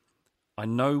factor. I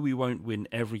know we won't win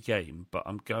every game, but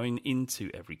I'm going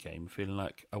into every game feeling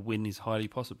like a win is highly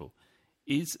possible.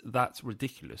 Is that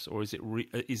ridiculous, or is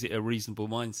it a reasonable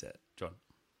mindset, John?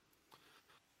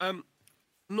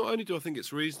 Not only do I think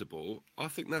it's reasonable, I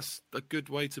think that's a good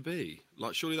way to be.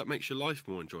 Like, surely that makes your life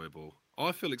more enjoyable.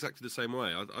 I feel exactly the same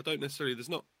way. I don't necessarily. There's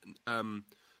not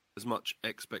as much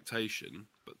expectation,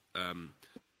 but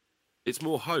it's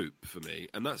more hope for me,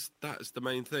 and that's the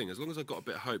main thing. As long as I've got a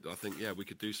bit of hope that I think, yeah, we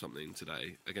could do something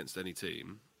today against any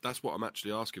team. That's what I'm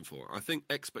actually asking for. I think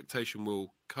expectation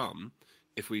will come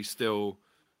if we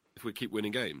keep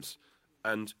winning games.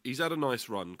 And he's had a nice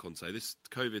run, Conte. This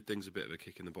COVID thing's a bit of a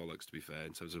kick in the bollocks, to be fair,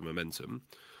 in terms of momentum.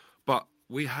 But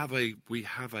we have a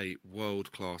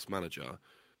world-class manager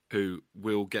who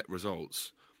will get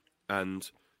results. And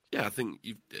yeah, I think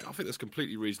that's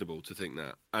completely reasonable to think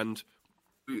that. And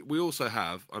we also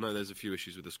have, I know there's a few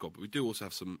issues with the squad, but we do also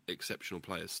have some exceptional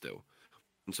players still.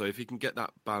 And so if he can get that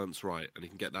balance right and he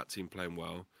can get that team playing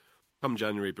well, come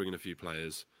January, bring in a few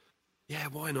players. Yeah,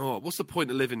 why not? What's the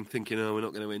point of living thinking, oh, we're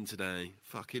not going to win today?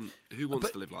 Fucking, who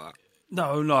wants to live like that?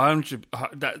 No,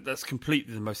 that's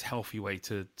completely the most healthy way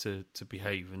to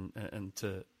behave and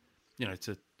to,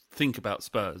 to think about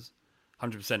Spurs,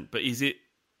 100%. But is it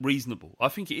reasonable? I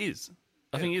think it is.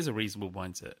 I think it is a reasonable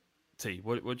mindset. T,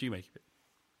 what do you make of it?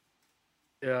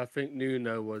 Yeah, I think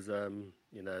Nuno was,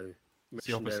 it's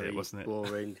the opposite, wasn't it?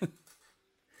 Boring.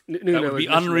 That would be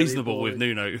unreasonable with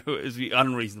Nuno. It would be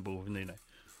unreasonable with Nuno.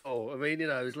 Oh, I mean,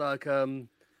 it's like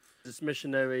this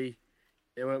missionary.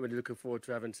 They weren't really looking forward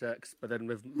to having sex, but then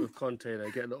with Conte,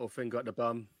 they get a little finger at the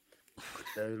bum,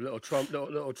 little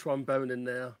trombone in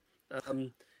there.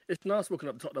 It's nice walking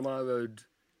up Tottenham High Road,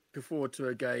 looking forward to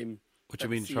a game. What do you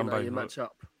mean trombone? You match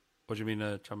up. What do you mean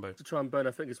trombone? The trombone,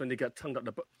 I think, is when you get tongued up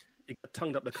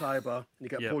the Khyber and you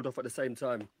get pulled off at the same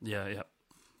time. Yeah.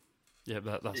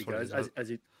 That's what it is. As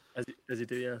you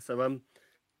do, yeah. So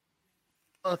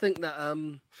I think that I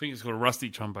think it's called a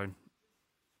rusty trombone.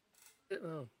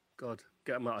 Oh God,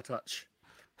 get them out of touch.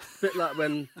 A bit like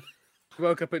when we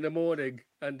woke up in the morning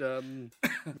and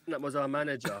that was our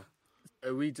manager.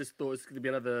 So we just thought it's going to be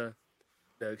another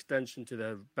extension to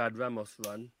the bad Ramos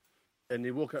run. And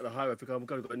you walk out the highway, think, oh my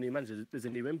God, we've got a new manager. There's a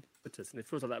new impetus, and it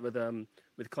feels like that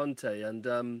with Conte and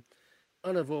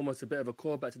kind of almost a bit of a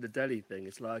callback to the Delhi thing.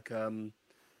 It's like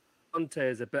Conte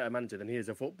is a better manager than he is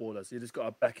a footballer, so you just got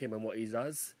to back him on what he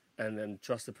does and then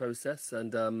trust the process.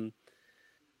 And I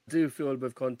do feel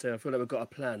with Conte, I feel like we've got a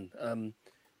plan. I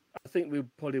think we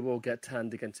probably will get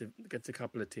tanned against a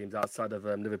couple of teams outside of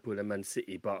Liverpool and Man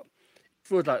City, but I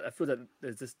feel like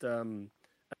there's just a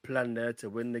plan there to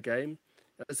win the game.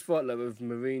 I just felt like with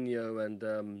Mourinho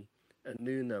and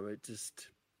Nuno, it just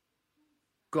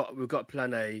we've got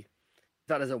plan A. If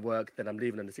that doesn't work, then I'm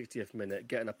leaving in the 60th minute,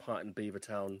 getting a pint in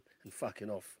Beavertown and fucking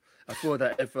off. I feel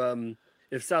that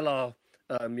if Salah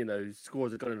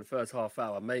scores a goal in the first half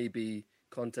hour, maybe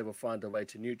Conte will find a way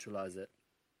to neutralise it.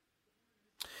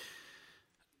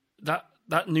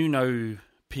 That Nuno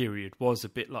period was a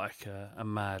bit like a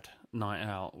mad night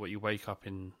out where you wake up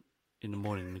in the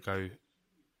morning and go,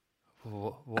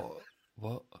 what?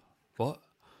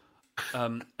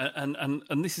 And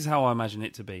this is how I imagine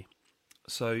it to be.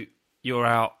 So you're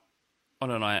out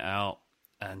on a night out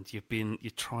and you're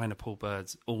trying to pull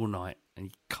birds all night and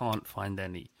you can't find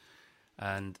any,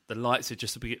 and the lights are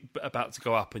just about to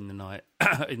go up in the night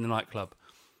in the nightclub,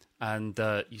 and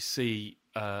you see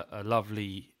a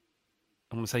lovely,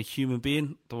 I'm going to say human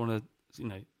being. Don't want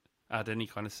to add any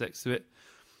kind of sex to it.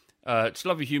 Just a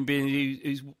lovely human being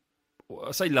who's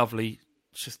I say lovely,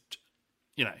 just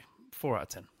 4 out of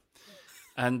 10,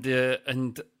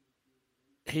 and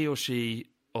he or she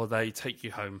or they take you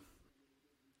home,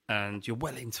 and you're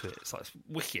well into it. It's like, it's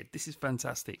wicked. This is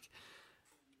fantastic,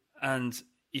 and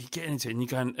you get into it, and you're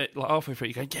going like halfway through.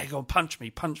 You go, yeah, go on, punch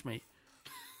me,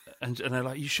 And they're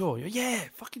like, you sure? You're, yeah,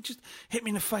 fucking just hit me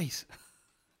in the face.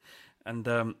 And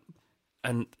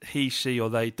he, she, or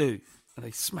they do. And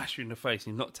they smash you in the face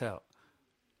and you're knocked out.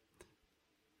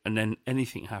 And then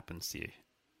anything happens to you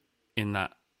in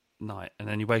that night. And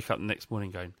then you wake up the next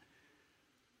morning going,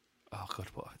 oh, God,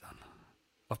 what have I done?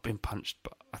 I've been punched,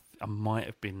 but I might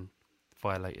have been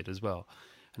violated as well.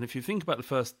 And if you think about the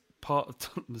first part of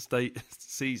Tottenham State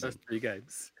season...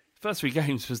 First three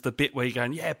games was the bit where you're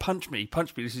going, yeah, punch me,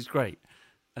 this is great.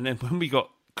 And then when we got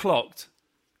clocked,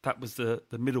 that was the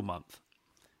middle month.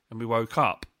 And we woke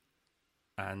up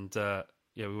and,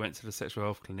 we went to the sexual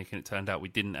health clinic and it turned out we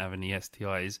didn't have any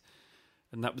STIs.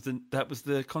 And that was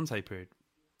the Conte period,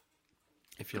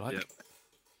 if you like. Yeah.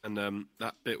 And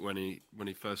that bit when he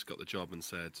first got the job and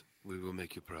said, "We will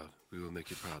make you proud. We will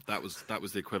make you proud." That was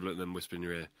the equivalent of them whispering in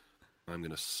your ear, "I'm going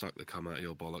to suck the cum out of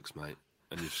your bollocks, mate."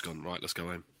 And you've just gone, right, let's go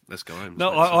home. Let's go home.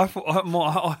 No, I thought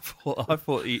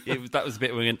that was the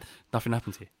bit where nothing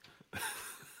happened to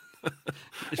you.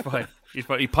 It's fine.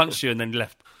 He punched you and then he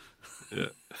left. Yeah.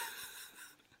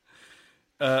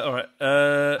 All right.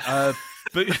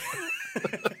 But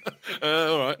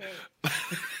all right.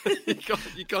 you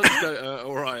can't go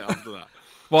all right after that.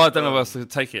 Well, I don't know where else to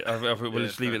take it. We'll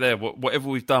just leave it there. Whatever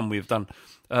we've done, we've done.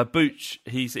 Booch,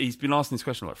 he's been asking this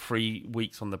question like 3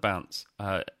 weeks on the bounce,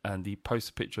 and he posts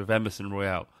a picture of Emerson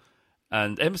Royale,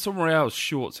 and Emerson Royale's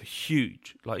shorts are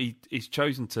huge. Like he's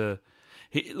chosen to,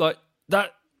 like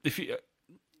that. If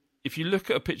you look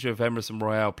at a picture of Emerson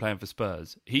Royale playing for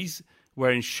Spurs, he's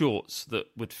wearing shorts that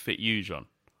would fit you, John.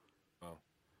 Oh.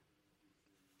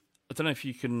 I don't know if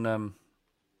you can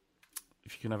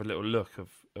have a little look of,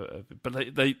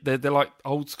 but they're like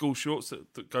old school shorts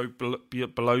that go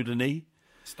below the knee.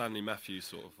 Stanley Matthews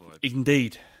sort of vibe.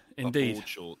 Indeed. Like board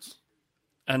shorts.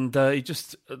 And he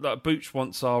just Booch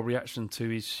wants our reaction to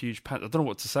his huge pants. I don't know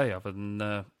what to say other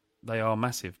than they are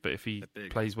massive. But if he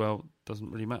plays well,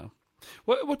 doesn't really matter.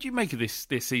 What do you make of this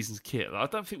season's kit? I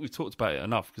don't think we've talked about it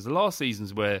enough because the last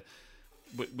season's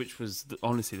which was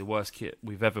honestly the worst kit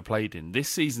we've ever played in. This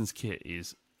season's kit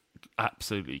is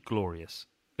absolutely glorious.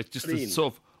 It's just a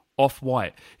sort of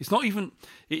off-white. It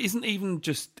isn't even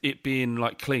just it being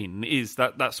like clean. It is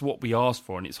that's what we asked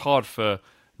for, and it's hard for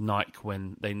Nike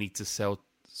when they need to sell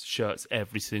shirts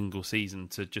every single season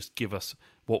to just give us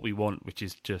what we want, which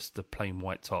is just the plain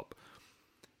white top.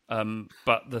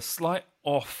 But the slight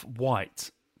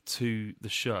off-white to the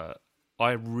shirt,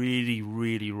 I really,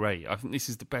 really rate. I think this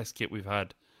is the best kit we've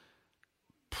had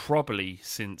probably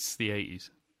since the 80s.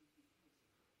 Is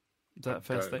that a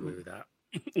fair statement? Agree with that.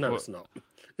 No, it's not.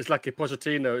 It's like a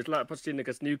Pochettino. It's like Pochettino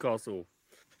against Newcastle.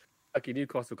 Like a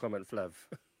Newcastle comment, Flev.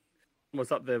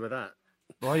 What's up there with that?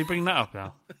 Why are you bringing that up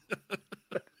now?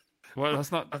 Well,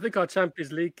 that's not. I think our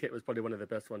Champions League kit was probably one of the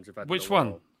best ones we've had. Which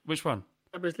one? Which one?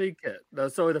 Champions League kit. No,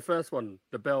 sorry, the first one,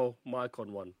 the Bell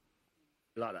Mycon one.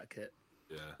 I like that kit.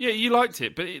 Yeah, you liked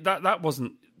it, but that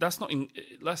wasn't. That's not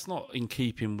in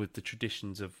keeping with the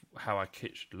traditions of how our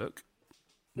kit should look.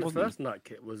 The first night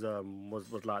kit was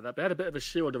like that. They had a bit of a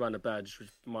shield around the badge,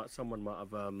 which someone might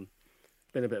have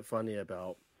been a bit funny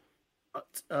about.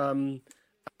 But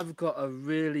I've got a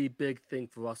really big thing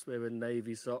for us wearing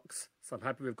navy socks, so I'm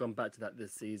happy we've gone back to that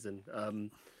this season.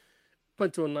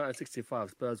 Went to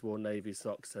 1965, Spurs wore navy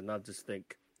socks, and I just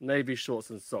think navy shorts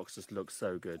and socks just look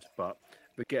so good. But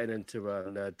we're getting into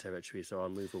nerd territory, so I'll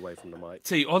move away from the mic.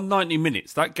 See, on 90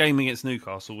 minutes, that game against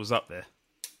Newcastle was up there.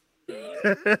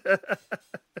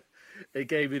 It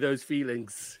gave me those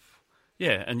feelings.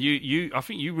 Yeah, and you I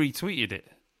think you retweeted it.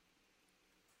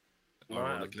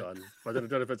 Might have done. I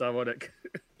don't know if it's ironic.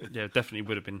 Yeah, definitely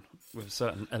would have been with a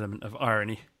certain element of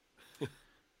irony.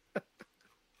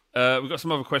 We've got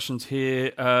some other questions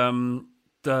here. Zach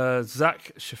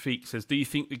Shafiq says, do you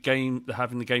think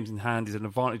having the games in hand is an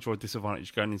advantage or a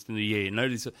disadvantage going into the new year?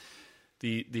 Notice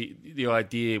the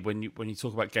idea when you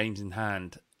talk about games in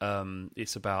hand,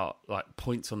 it's about like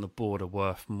points on the board are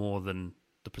worth more than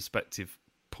the prospective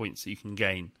points that you can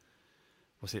gain.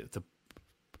 Was it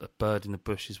a bird in the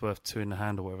bush is worth 2 in the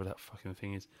hand or whatever that fucking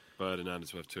thing is? Bird in hand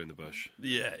is worth 2 in the bush.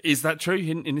 Yeah, is that true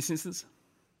in this instance?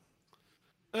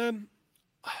 Are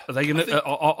they going to?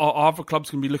 Are other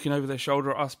clubs going to be looking over their shoulder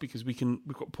at us because we've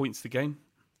got points to gain?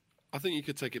 I think you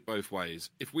could take it both ways.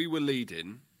 If we were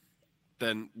leading,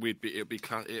 then it'd be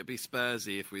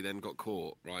Spursy if we then got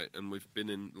caught, right? And we've been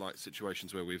in like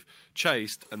situations where we've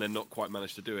chased and then not quite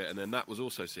managed to do it, and then that was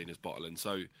also seen as bottling.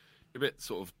 So a bit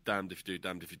sort of damned if you do,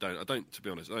 damned if you don't. To be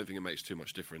honest, I don't think it makes too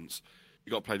much difference.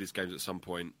 You've got to play these games at some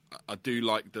point. I do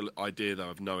like the idea,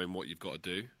 though, of knowing what you've got to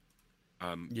do.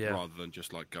 rather than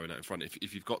just like going out in front.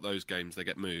 If you've got those games, they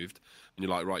get moved, and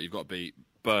you're like, right, you've got to beat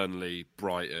Burnley,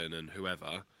 Brighton, and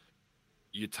whoever.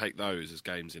 You take those as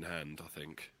games in hand, I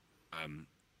think,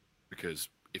 because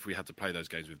if we had to play those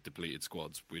games with depleted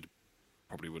squads, we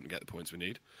probably wouldn't get the points we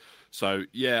need. So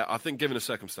yeah, I think given a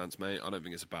circumstance, mate, I don't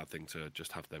think it's a bad thing to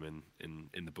just have them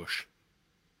in the bush.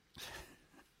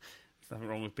 There's nothing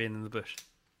wrong with being in the bush.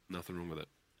 Nothing wrong with it.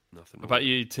 Nothing. What about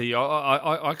you, T?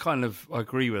 I kind of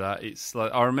agree with that. It's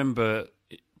like I remember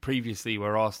previously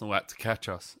where Arsenal had to catch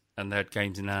us and they had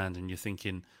games in hand, and you're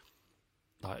thinking,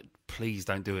 like, please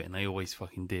don't do it, and they always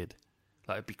fucking did.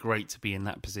 Like, it'd be great to be in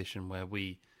that position where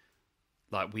we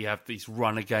have these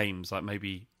run of games, like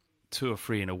maybe 2 or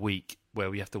 3 in a week, where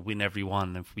we have to win every one.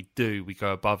 And if we do, we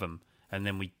go above them, and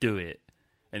then we do it,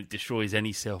 and it destroys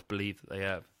any self-belief that they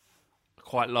have. I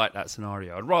quite like that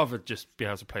scenario. I'd rather just be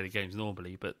able to play the games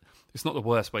normally, but it's not the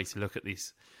worst way to look at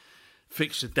this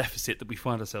fixture deficit that we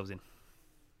find ourselves in.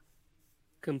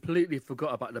 Completely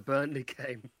forgot about the Burnley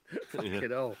game. Fucking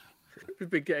hell. We've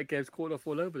been getting games called off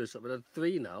all over the shop. We've had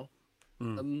 3 now.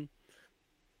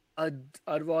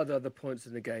 I'd rather have the points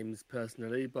in the games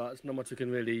personally, but there's not much we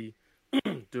can really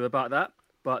do about that.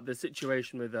 But the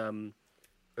situation with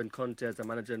when Conte as the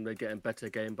manager and we're getting better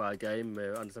game by game,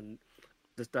 we're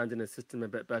understanding the system a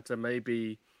bit better,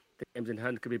 maybe the games in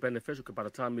hand could be beneficial, because by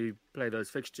the time we play those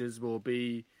fixtures, we'll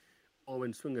be all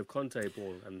in swing of Conte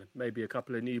ball and maybe a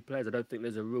couple of new players. I don't think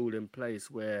there's a rule in place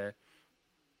where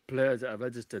players that are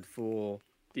registered for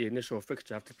the initial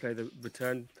fixture have to play the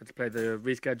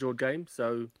rescheduled game.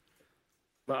 So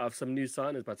might have some new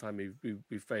signings by the time we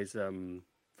face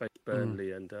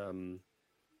Burnley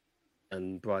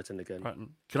and Brighton again. Brighton.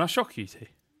 Can I shock you, T?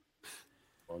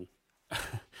 Go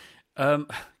on.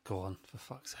 Go on, for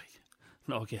fuck's sake.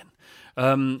 Not again.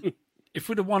 If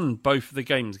we'd have won both of the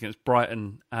games against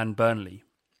Brighton and Burnley,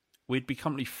 we'd be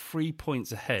currently 3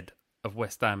 points ahead of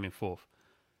West Ham in 4th.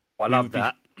 I love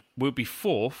that. We'd be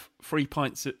 4th, 3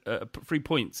 points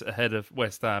ahead of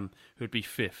West Ham, who'd be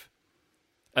 5th.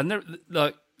 And they're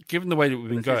like, given the way that we've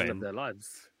been going, of their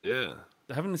lives, yeah,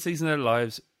 having the season of their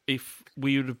lives. If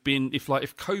we would have been, if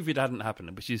COVID hadn't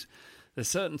happened, which is there's a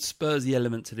certain Spursy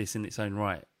element to this in its own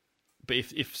right. But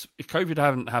if COVID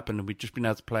hadn't happened and we'd just been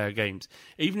able to play our games,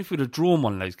 even if we'd have drawn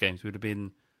one of those games, we'd have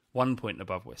been 1 point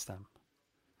above West Ham.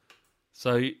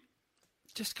 So,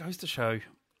 just goes to show.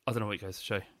 I don't know what it goes to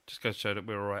show. Just goes to show that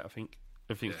we're all right. I think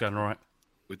everything's going all right.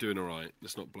 We're doing all right.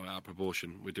 Let's not blow out of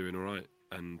proportion. We're doing all right.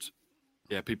 And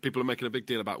yeah, people are making a big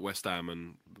deal about West Ham,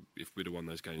 and if we'd have won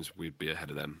those games, we'd be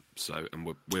ahead of them. So,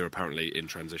 and we're apparently in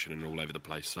transition and all over the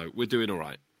place. So we're doing all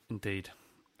right. Indeed.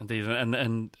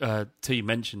 And T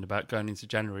mentioned about going into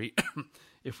January.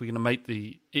 If we're going to make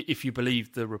if you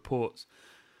believe the reports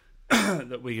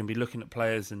that we're going to be looking at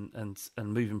players and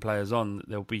moving players on, that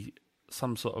there'll be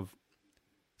some sort of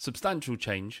substantial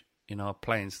change in our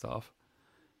playing staff,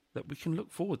 that we can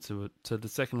look forward to the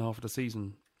second half of the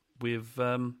season with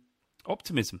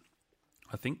optimism,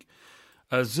 I think.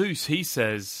 Zeus, he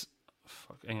says,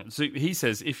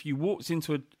 if you walked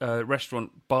into a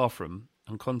restaurant bathroom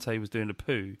and Conte was doing a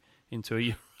poo into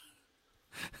a...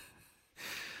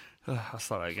 I'll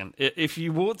start that again. If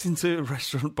you walked into a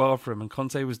restaurant bathroom and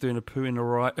Conte was doing a poo in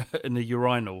the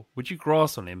urinal, would you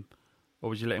grass on him, or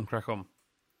would you let him crack on?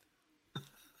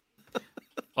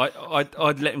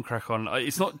 I'd let him crack on.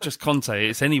 It's not just Conte;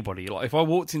 it's anybody. Like if I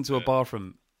walked into a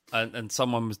bathroom and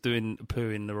someone was doing a poo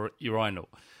in the urinal,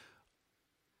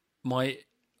 my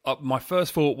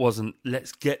first thought wasn't,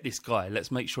 let's get this guy,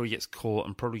 let's make sure he gets caught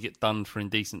and probably get done for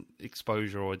indecent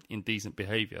exposure or indecent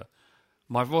behaviour.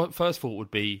 My first thought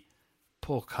would be,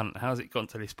 poor cunt, how's it gone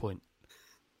to this point?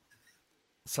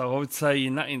 So I would say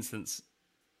in that instance,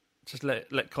 just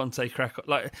let Conte crack on.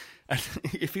 Like,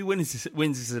 if he wins this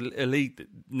league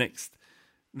next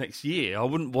year, I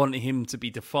wouldn't want him to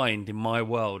be defined in my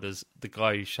world as the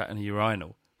guy who shat in a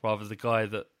urinal, rather the guy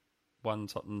that won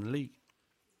Tottenham the league.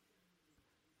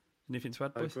 Anything to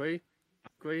add, boys? I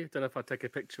agree. Don't know if I'd take a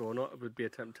picture or not. It would be a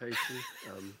temptation.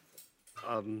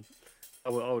 I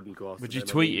wouldn't go after. Would you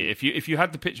tweet it? If you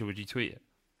had the picture, would you tweet it?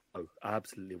 Oh, I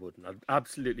absolutely wouldn't. I'd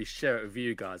absolutely share it with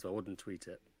you guys, but I wouldn't tweet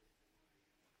it.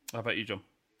 How about you, John?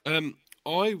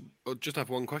 I just have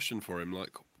one question for him.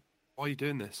 Like, why are you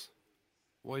doing this?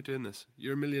 Why are you doing this?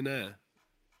 You're a millionaire,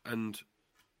 and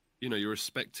you're a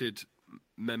respected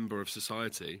member of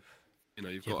society.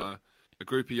 You've got a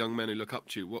group of young men who look up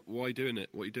to you. Why are you doing it?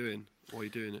 What are you doing? Why are you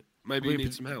doing it? Maybe you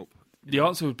need some help. The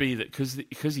answer would be that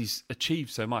because he's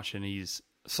achieved so much and he's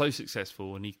so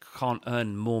successful and he can't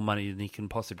earn more money than he can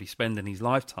possibly spend in his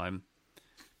lifetime,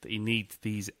 that he needs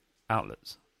these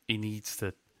outlets. He needs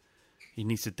to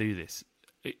do this.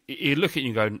 he'd look at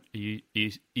you and go,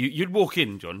 you'd walk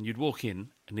in, John. You'd walk in,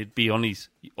 and he'd be on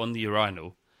the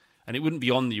urinal, and it wouldn't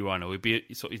be on the urinal. It'd be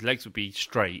sort of, his legs would be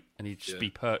straight, and he'd just be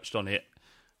perched on it,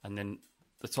 and then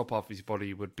the top half of his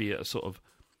body would be at a sort of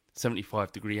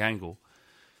 75-degree angle,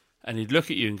 and he'd look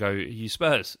at you and go, "Are you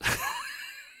Spurs?"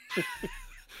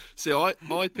 See, I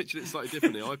pictured it slightly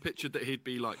differently. I pictured that he'd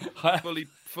be like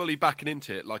fully backing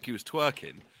into it, like he was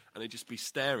twerking, and he'd just be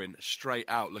staring straight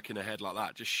out, looking ahead like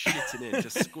that, just shitting in,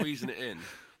 just squeezing it in.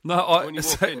 No, when you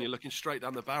walk in, you're looking straight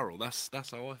down the barrel. That's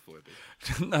how I thought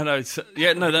it'd be. No,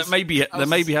 that may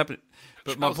be happening.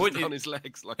 But my point is, on his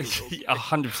legs like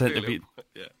 100%.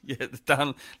 Yeah,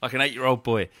 down like an 8-year-old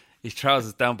boy. His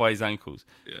trousers down by his ankles.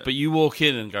 Yeah. But you walk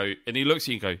in and go, and he looks at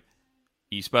you and go, "Are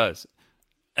you Spurs?"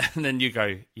 And then you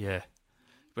go, "Yeah."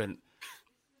 But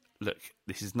look,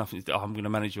 this is nothing. I'm going to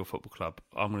manage your football club.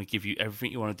 I'm going to give you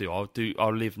everything you want to do.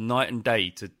 I'll live night and day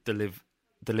to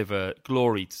deliver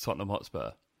glory to Tottenham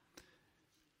Hotspur.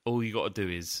 All you got to do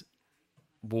is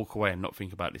walk away and not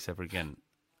think about this ever again.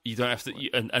 You don't have to.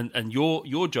 And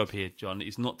your job here, John,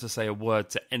 is not to say a word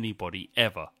to anybody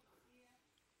ever.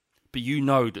 But you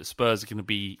know that Spurs are going to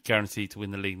be guaranteed to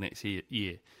win the league next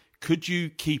year. Could you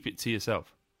keep it to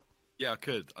yourself? Yeah, I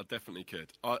could. I definitely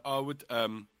could. I would.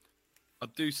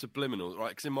 I'd do subliminal, right?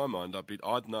 Because in my mind,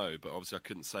 I'd know, but obviously I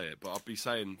couldn't say it. But I'd be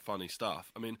saying funny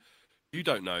stuff. I mean, you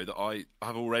don't know that I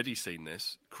have already seen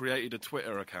this. Created a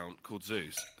Twitter account called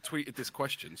Zeus. Tweeted this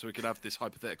question so we could have this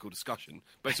hypothetical discussion.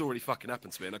 But it's already fucking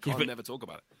happened to me, and I can't never talk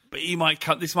about it. But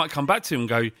this might come back to him and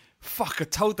go, "Fuck! I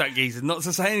told that geezer not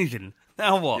to say anything.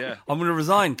 Now what? Yeah. I'm going to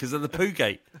resign because of the poo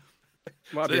gate."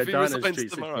 Might So be a if he Downing resigns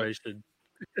Street tomorrow- situation.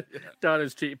 Downing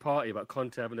Street party about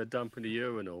Conte having a dump in the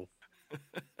urinal.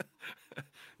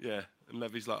 Yeah, and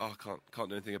Levy's like, "Oh, I can't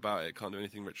do anything about it. Can't do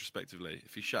anything retrospectively.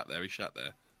 If he shat there, he shat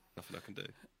there. Nothing I can do."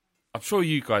 I'm sure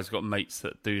you guys got mates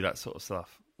that do that sort of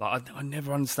stuff. Like I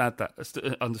never understood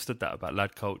that about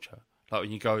lad culture. Like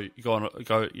when you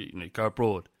go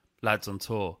abroad, lads on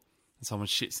tour, and someone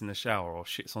shits in the shower or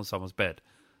shits on someone's bed.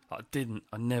 I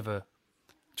never.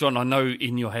 John, I know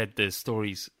in your head there's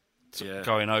stories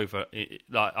going over.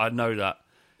 Like I know that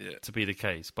to be the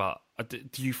case, but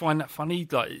do you find that funny?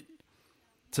 Like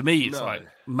to me, it's like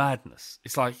madness.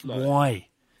 It's like why?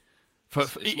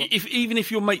 Even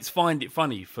if your mates find it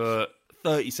funny for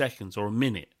 30 seconds or a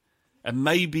minute, and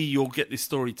maybe you'll get this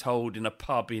story told in a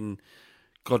pub in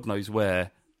God knows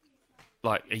where,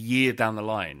 like a year down the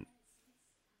line.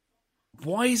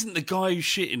 Why isn't the guy who's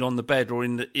shitting on the bed or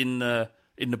in the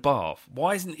bath?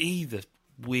 Why isn't he the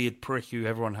weird prick who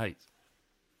everyone hates?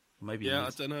 Maybe. Yeah, I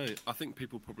don't know. I think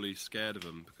people are probably scared of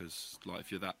him because, like,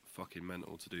 if you're that fucking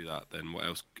mental to do that, then what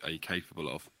else are you capable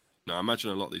of? Now, I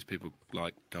imagine a lot of these people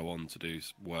like go on to do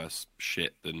worse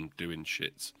shit than doing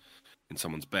shits in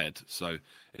someone's bed. So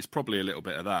it's probably a little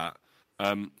bit of that.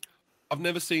 I've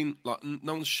never seen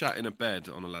no one's shat in a bed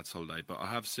on a lad's holiday, but I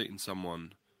have seen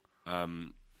someone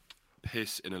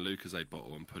piss in a Lucozade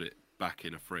bottle and put it back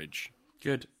in a fridge.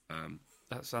 Good.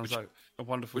 That sounds like a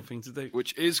wonderful thing to do.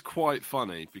 Which is quite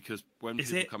funny because when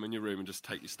people come in your room and just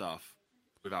take your stuff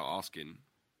without asking,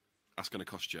 that's going to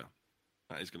cost you.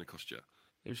 That is going to cost you.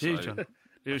 It was you, John.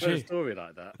 It was you. you. A story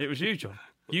like that. It was you, John.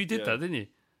 You did that, didn't you?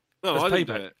 No, I didn't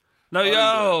do it.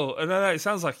 No, it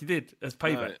sounds like you did as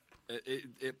payback.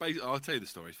 No, I'll tell you the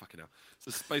story. Fucking hell. So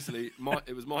it's basically,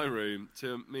 it was my room.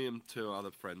 Me and two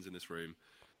other friends in this room.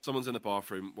 Someone's in the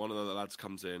bathroom. One of the lads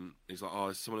comes in. He's like, "Oh,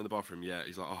 is someone in the bathroom?" Yeah.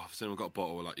 He's like, "Oh, has anyone got a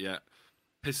bottle?" We're like, "Yeah."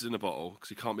 Pisses in a bottle because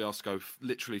he can't be asked to go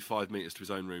literally 5 meters to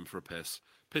his own room for a piss.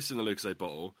 Pisses in the Lucozade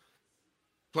bottle.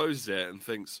 Closes it and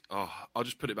thinks, "Oh, I'll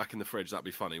just put it back in the fridge. That'd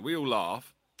be funny." We all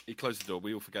laugh. He closes the door.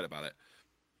 We all forget about it.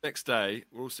 Next day,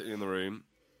 we're all sitting in the room.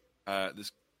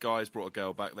 This guy's brought a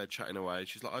girl back. They're chatting away.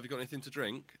 She's like, "Have you got anything to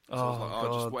drink?" So I was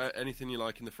like, just wear anything you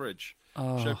like in the fridge.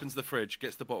 She opens the fridge,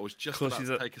 gets the bottle, is just about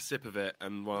to take a sip of it,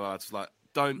 and one of the lads was like,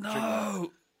 "Don't drink that,"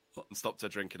 and stopped her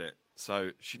drinking it.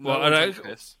 So no one drank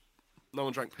piss. No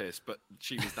one drank piss, but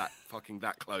she was that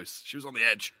close. She was on the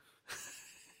edge.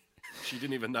 She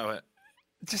didn't even know it.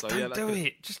 Just don't do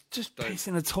it. Just piss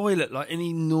in a toilet like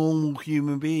any normal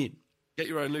human being. Get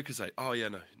your own Lucozade. Oh yeah,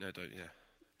 no, don't. Yeah,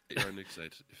 get your own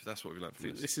Lucozade if that's what we like for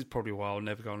this. This is probably why I'll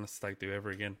never go on a stag do ever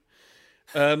again.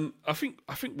 I think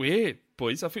we're here,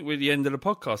 boys. I think we're at the end of the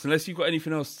podcast. Unless you've got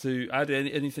anything else to add,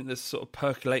 anything that's sort of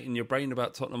percolating your brain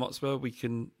about Tottenham Hotspur, we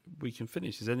can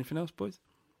finish. Is there anything else, boys?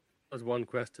 There's one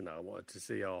question I wanted to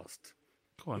see asked.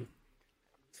 Go on.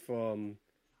 It's from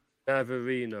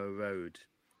Navarino Road.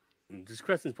 This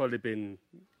question's probably been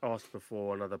asked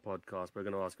before on other podcasts, but we're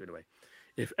going to ask it anyway.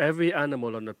 If every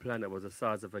animal on the planet was the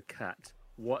size of a cat,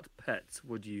 what pets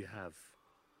would you have?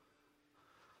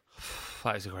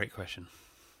 That is a great question.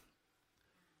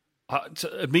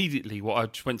 Immediately, what I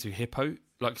just went to hippo.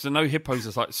 Like, because I know hippos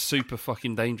are like super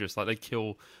fucking dangerous. Like, they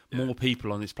kill more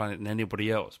people on this planet than anybody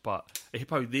else. But a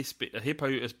hippo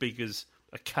as big as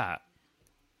a cat,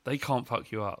 they can't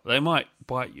fuck you up. They might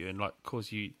bite you and like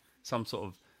cause you some sort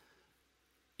of,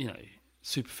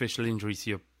 superficial injury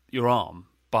to your arm.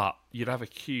 But you'd have a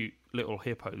cute little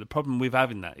hippo. The problem with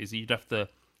having that is that you'd have to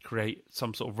create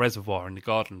some sort of reservoir in the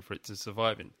garden for it to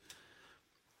survive in.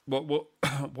 What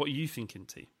are you thinking,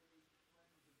 T?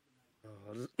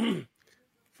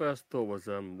 First thought was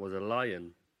a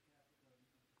lion.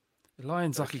 A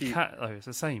lion's like a cat, though. It's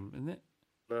the same, isn't it?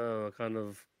 No, I kind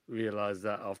of realised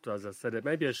that after as I said it.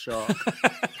 Maybe a shark.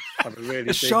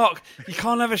 Shark. You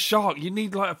can't have a shark. You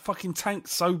need like a fucking tank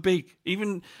so big.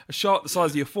 Even a shark the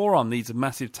size of your forearm needs a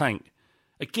massive tank.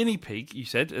 A guinea pig, you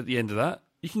said at the end of that.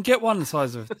 You can get one the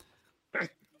size of.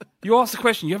 You asked the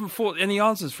question. You haven't thought any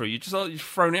answers through. You've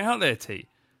thrown it out there, T.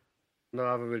 No,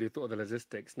 I haven't really thought of the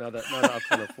logistics. Now that I've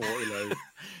kind of thought, do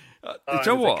you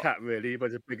know what? A cat really,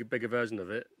 but it's a bigger version of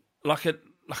it. Like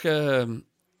a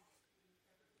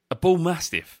bull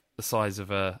mastiff the size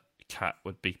of a cat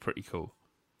would be pretty cool.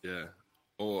 Yeah,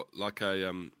 or like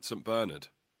a St Bernard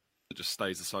that just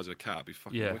stays the size of a cat. It'd be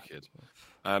fucking wicked.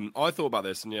 I thought about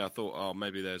this, and I thought,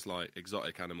 maybe there's like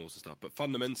exotic animals and stuff, but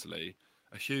fundamentally,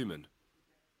 a human.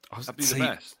 That'd be the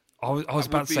best. I was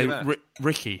about to say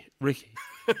Ricky.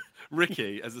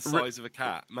 Ricky as the size of a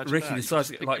cat. Imagine Ricky that. the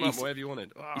size, like he's whatever you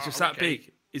wanted. He's just that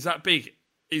big. He's that big.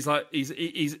 He's like he's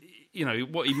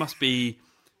what he must be.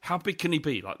 How big can he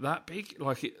be? Like that big?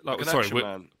 Like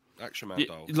an action man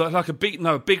doll. Like a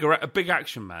big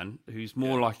action man who's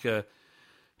more like a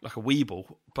weeble,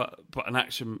 but an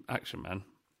action man.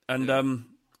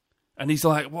 And he's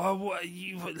like, well, what,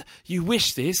 you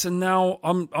wish this, and now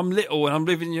I'm little and I'm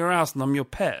living in your house and I'm your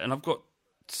pet and I've got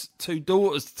 2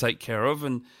 daughters to take care of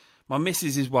and my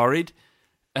missus is worried.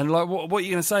 And like, what are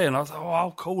you going to say? And I was like,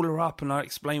 I'll call her up and I'll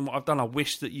explain what I've done. I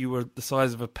wish that you were the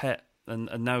size of a pet and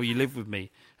now you live with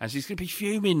me. And she's going to be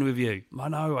fuming with you. I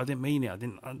know, I didn't mean it. I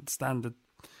didn't understand the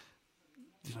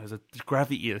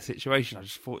gravity of the situation. I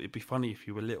just thought it'd be funny if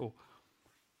you were little.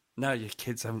 Now your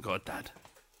kids haven't got a dad.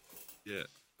 Yeah.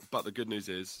 But the good news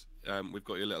is, we've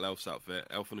got your little elf's outfit,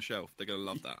 Elf on a Shelf. They're going to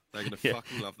love that. They're going to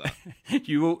fucking love that.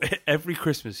 You will every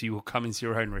Christmas. You will come into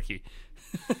your own, Ricky.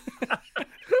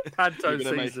 Panto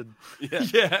season.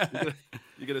 Yeah.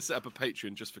 You're going to set up a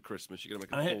Patreon just for Christmas. You're going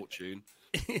to make a fortune.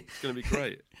 It's going to be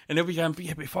great. And they'll be going, but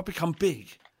if I become big,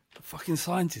 the fucking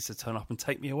scientists will turn up and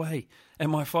take me away.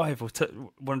 MI5 will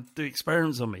want to do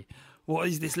experiments on me. What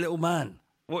is this little man?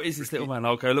 What is this little man?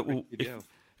 I'll go, look, well, if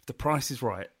the price is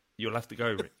right, you'll have to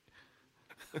go, Rick.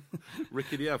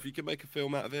 Ricky the Elf, you can make a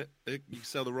film out of it. You can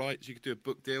sell the rights. You could do a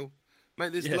book deal.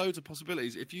 Mate, there's loads of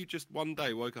possibilities. If you just one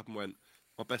day woke up and went,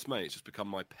 my best mate's just become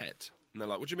my pet. And they're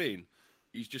like, what do you mean?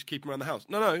 He's just keeping him around the house.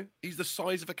 No, he's the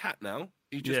size of a cat now.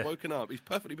 He's just woken up. He's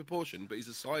perfectly proportioned, but he's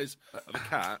the size of a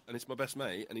cat, and it's my best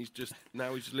mate, and he just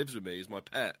lives with me. He's my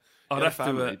pet. I'd have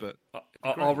family, to.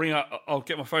 I'll ring up. I'll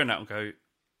get my phone out and go,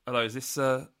 hello, is this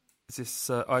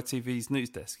ITV's news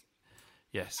desk?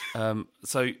 Yes. I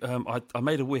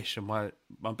made a wish, and my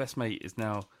best mate is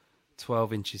now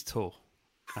 12 inches tall,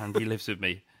 and he lives with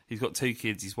me. He's got 2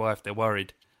 kids. His wife. They're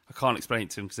worried. I can't explain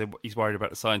it to him because he's worried about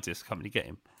the scientists coming to get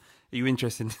him. Are you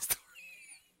interested in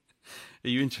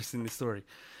this story?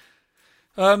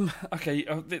 Okay,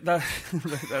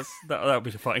 that'll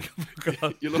be the fighting.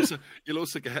 You'll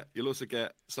also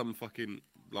get some fucking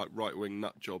like right wing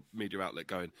nut job media outlet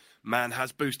going, man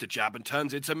has booster jab and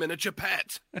turns into miniature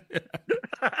pet.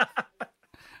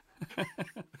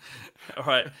 All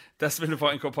right, that's been the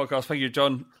Fighting Cock podcast. Thank you,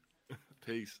 John.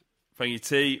 Peace. Thank you,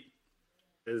 T.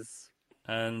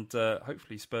 And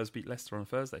hopefully Spurs beat Leicester on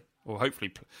Thursday. Or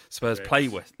hopefully Spurs play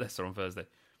Leicester on Thursday.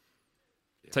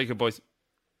 Yeah. Take care, boys.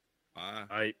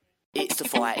 Bye. It's the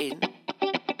fighting.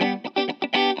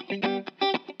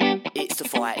 It's the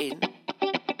fighting.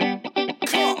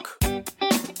 Cock.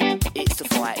 It's the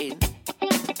fighting.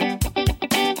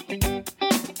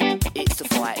 It's the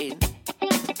fighting.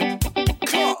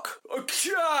 Cock.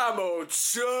 Come on,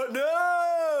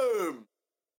 Tottenham!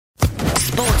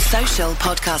 Sports Social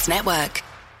Podcast Network.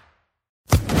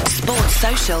 Sports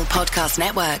Social Podcast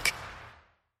Network.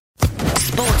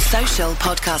 Sports Social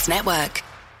Podcast Network.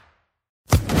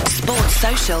 Sports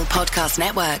Social Podcast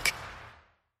Network.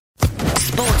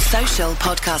 Sports Social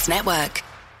Podcast Network.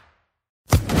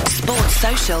 Sports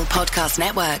Social Podcast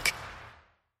Network.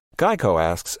 Geico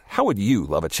asks, how would you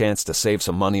love a chance to save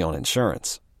some money on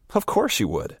insurance? Of course you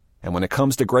would. And when it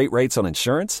comes to great rates on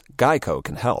insurance, Geico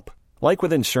can help. Like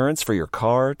with insurance for your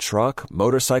car, truck,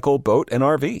 motorcycle, boat, and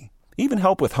RV. Even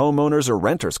help with homeowners or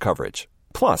renters coverage.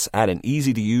 Plus, add an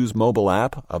easy-to-use mobile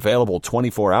app, available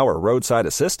 24-hour roadside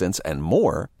assistance, and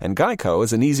more, and Geico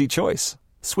is an easy choice.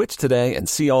 Switch today and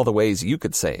see all the ways you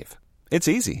could save. It's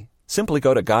easy. Simply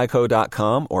go to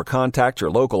geico.com or contact your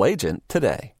local agent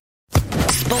today.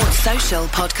 Sports Social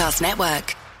Podcast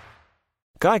Network.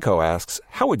 Geico asks,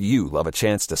 how would you love a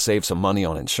chance to save some money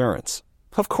on insurance?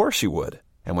 Of course you would.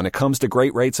 And when it comes to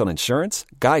great rates on insurance,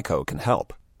 Geico can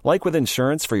help. Like with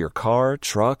insurance for your car,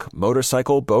 truck,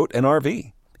 motorcycle, boat, and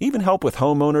RV. Even help with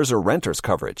homeowners or renters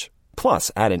coverage.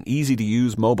 Plus, add an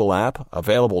easy-to-use mobile app,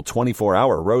 available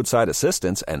 24-hour roadside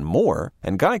assistance, and more,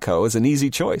 and Geico is an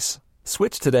easy choice.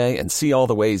 Switch today and see all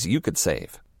the ways you could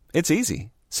save. It's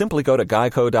easy. Simply go to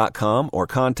geico.com or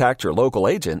contact your local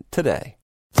agent today.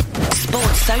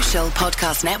 Sports Social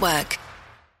Podcast Network.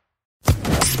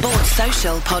 Sports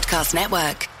Social Podcast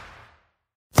Network.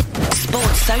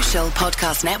 Sports Social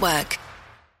Podcast Network.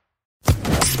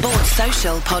 Sports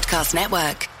Social Podcast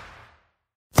Network.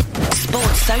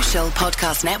 Sports Social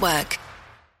Podcast Network.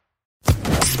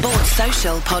 Sports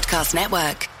Social Podcast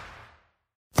Network.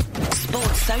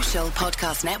 Sports Social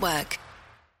Podcast Network.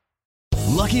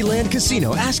 Lucky Land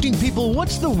Casino, asking people,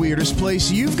 what's the weirdest place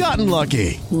you've gotten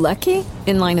lucky? Lucky?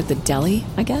 In line at the deli,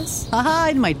 I guess? Aha,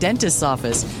 in my dentist's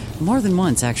office. More than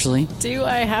once, actually. Do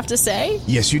I have to say?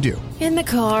 Yes, you do. In the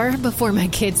car before my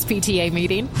kids' PTA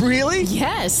meeting. Really?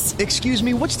 Yes. Excuse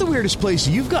me, what's the weirdest place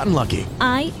you've gotten lucky?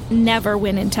 I never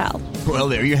win and tell. Well,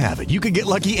 there you have it. You can get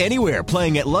lucky anywhere,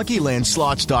 playing at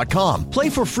LuckyLandSlots.com. Play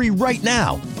for free right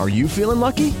now. Are you feeling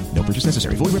lucky? No purchase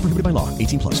necessary. Void where prohibited by law.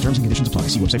 18+. Terms and conditions apply.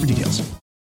 See website for details.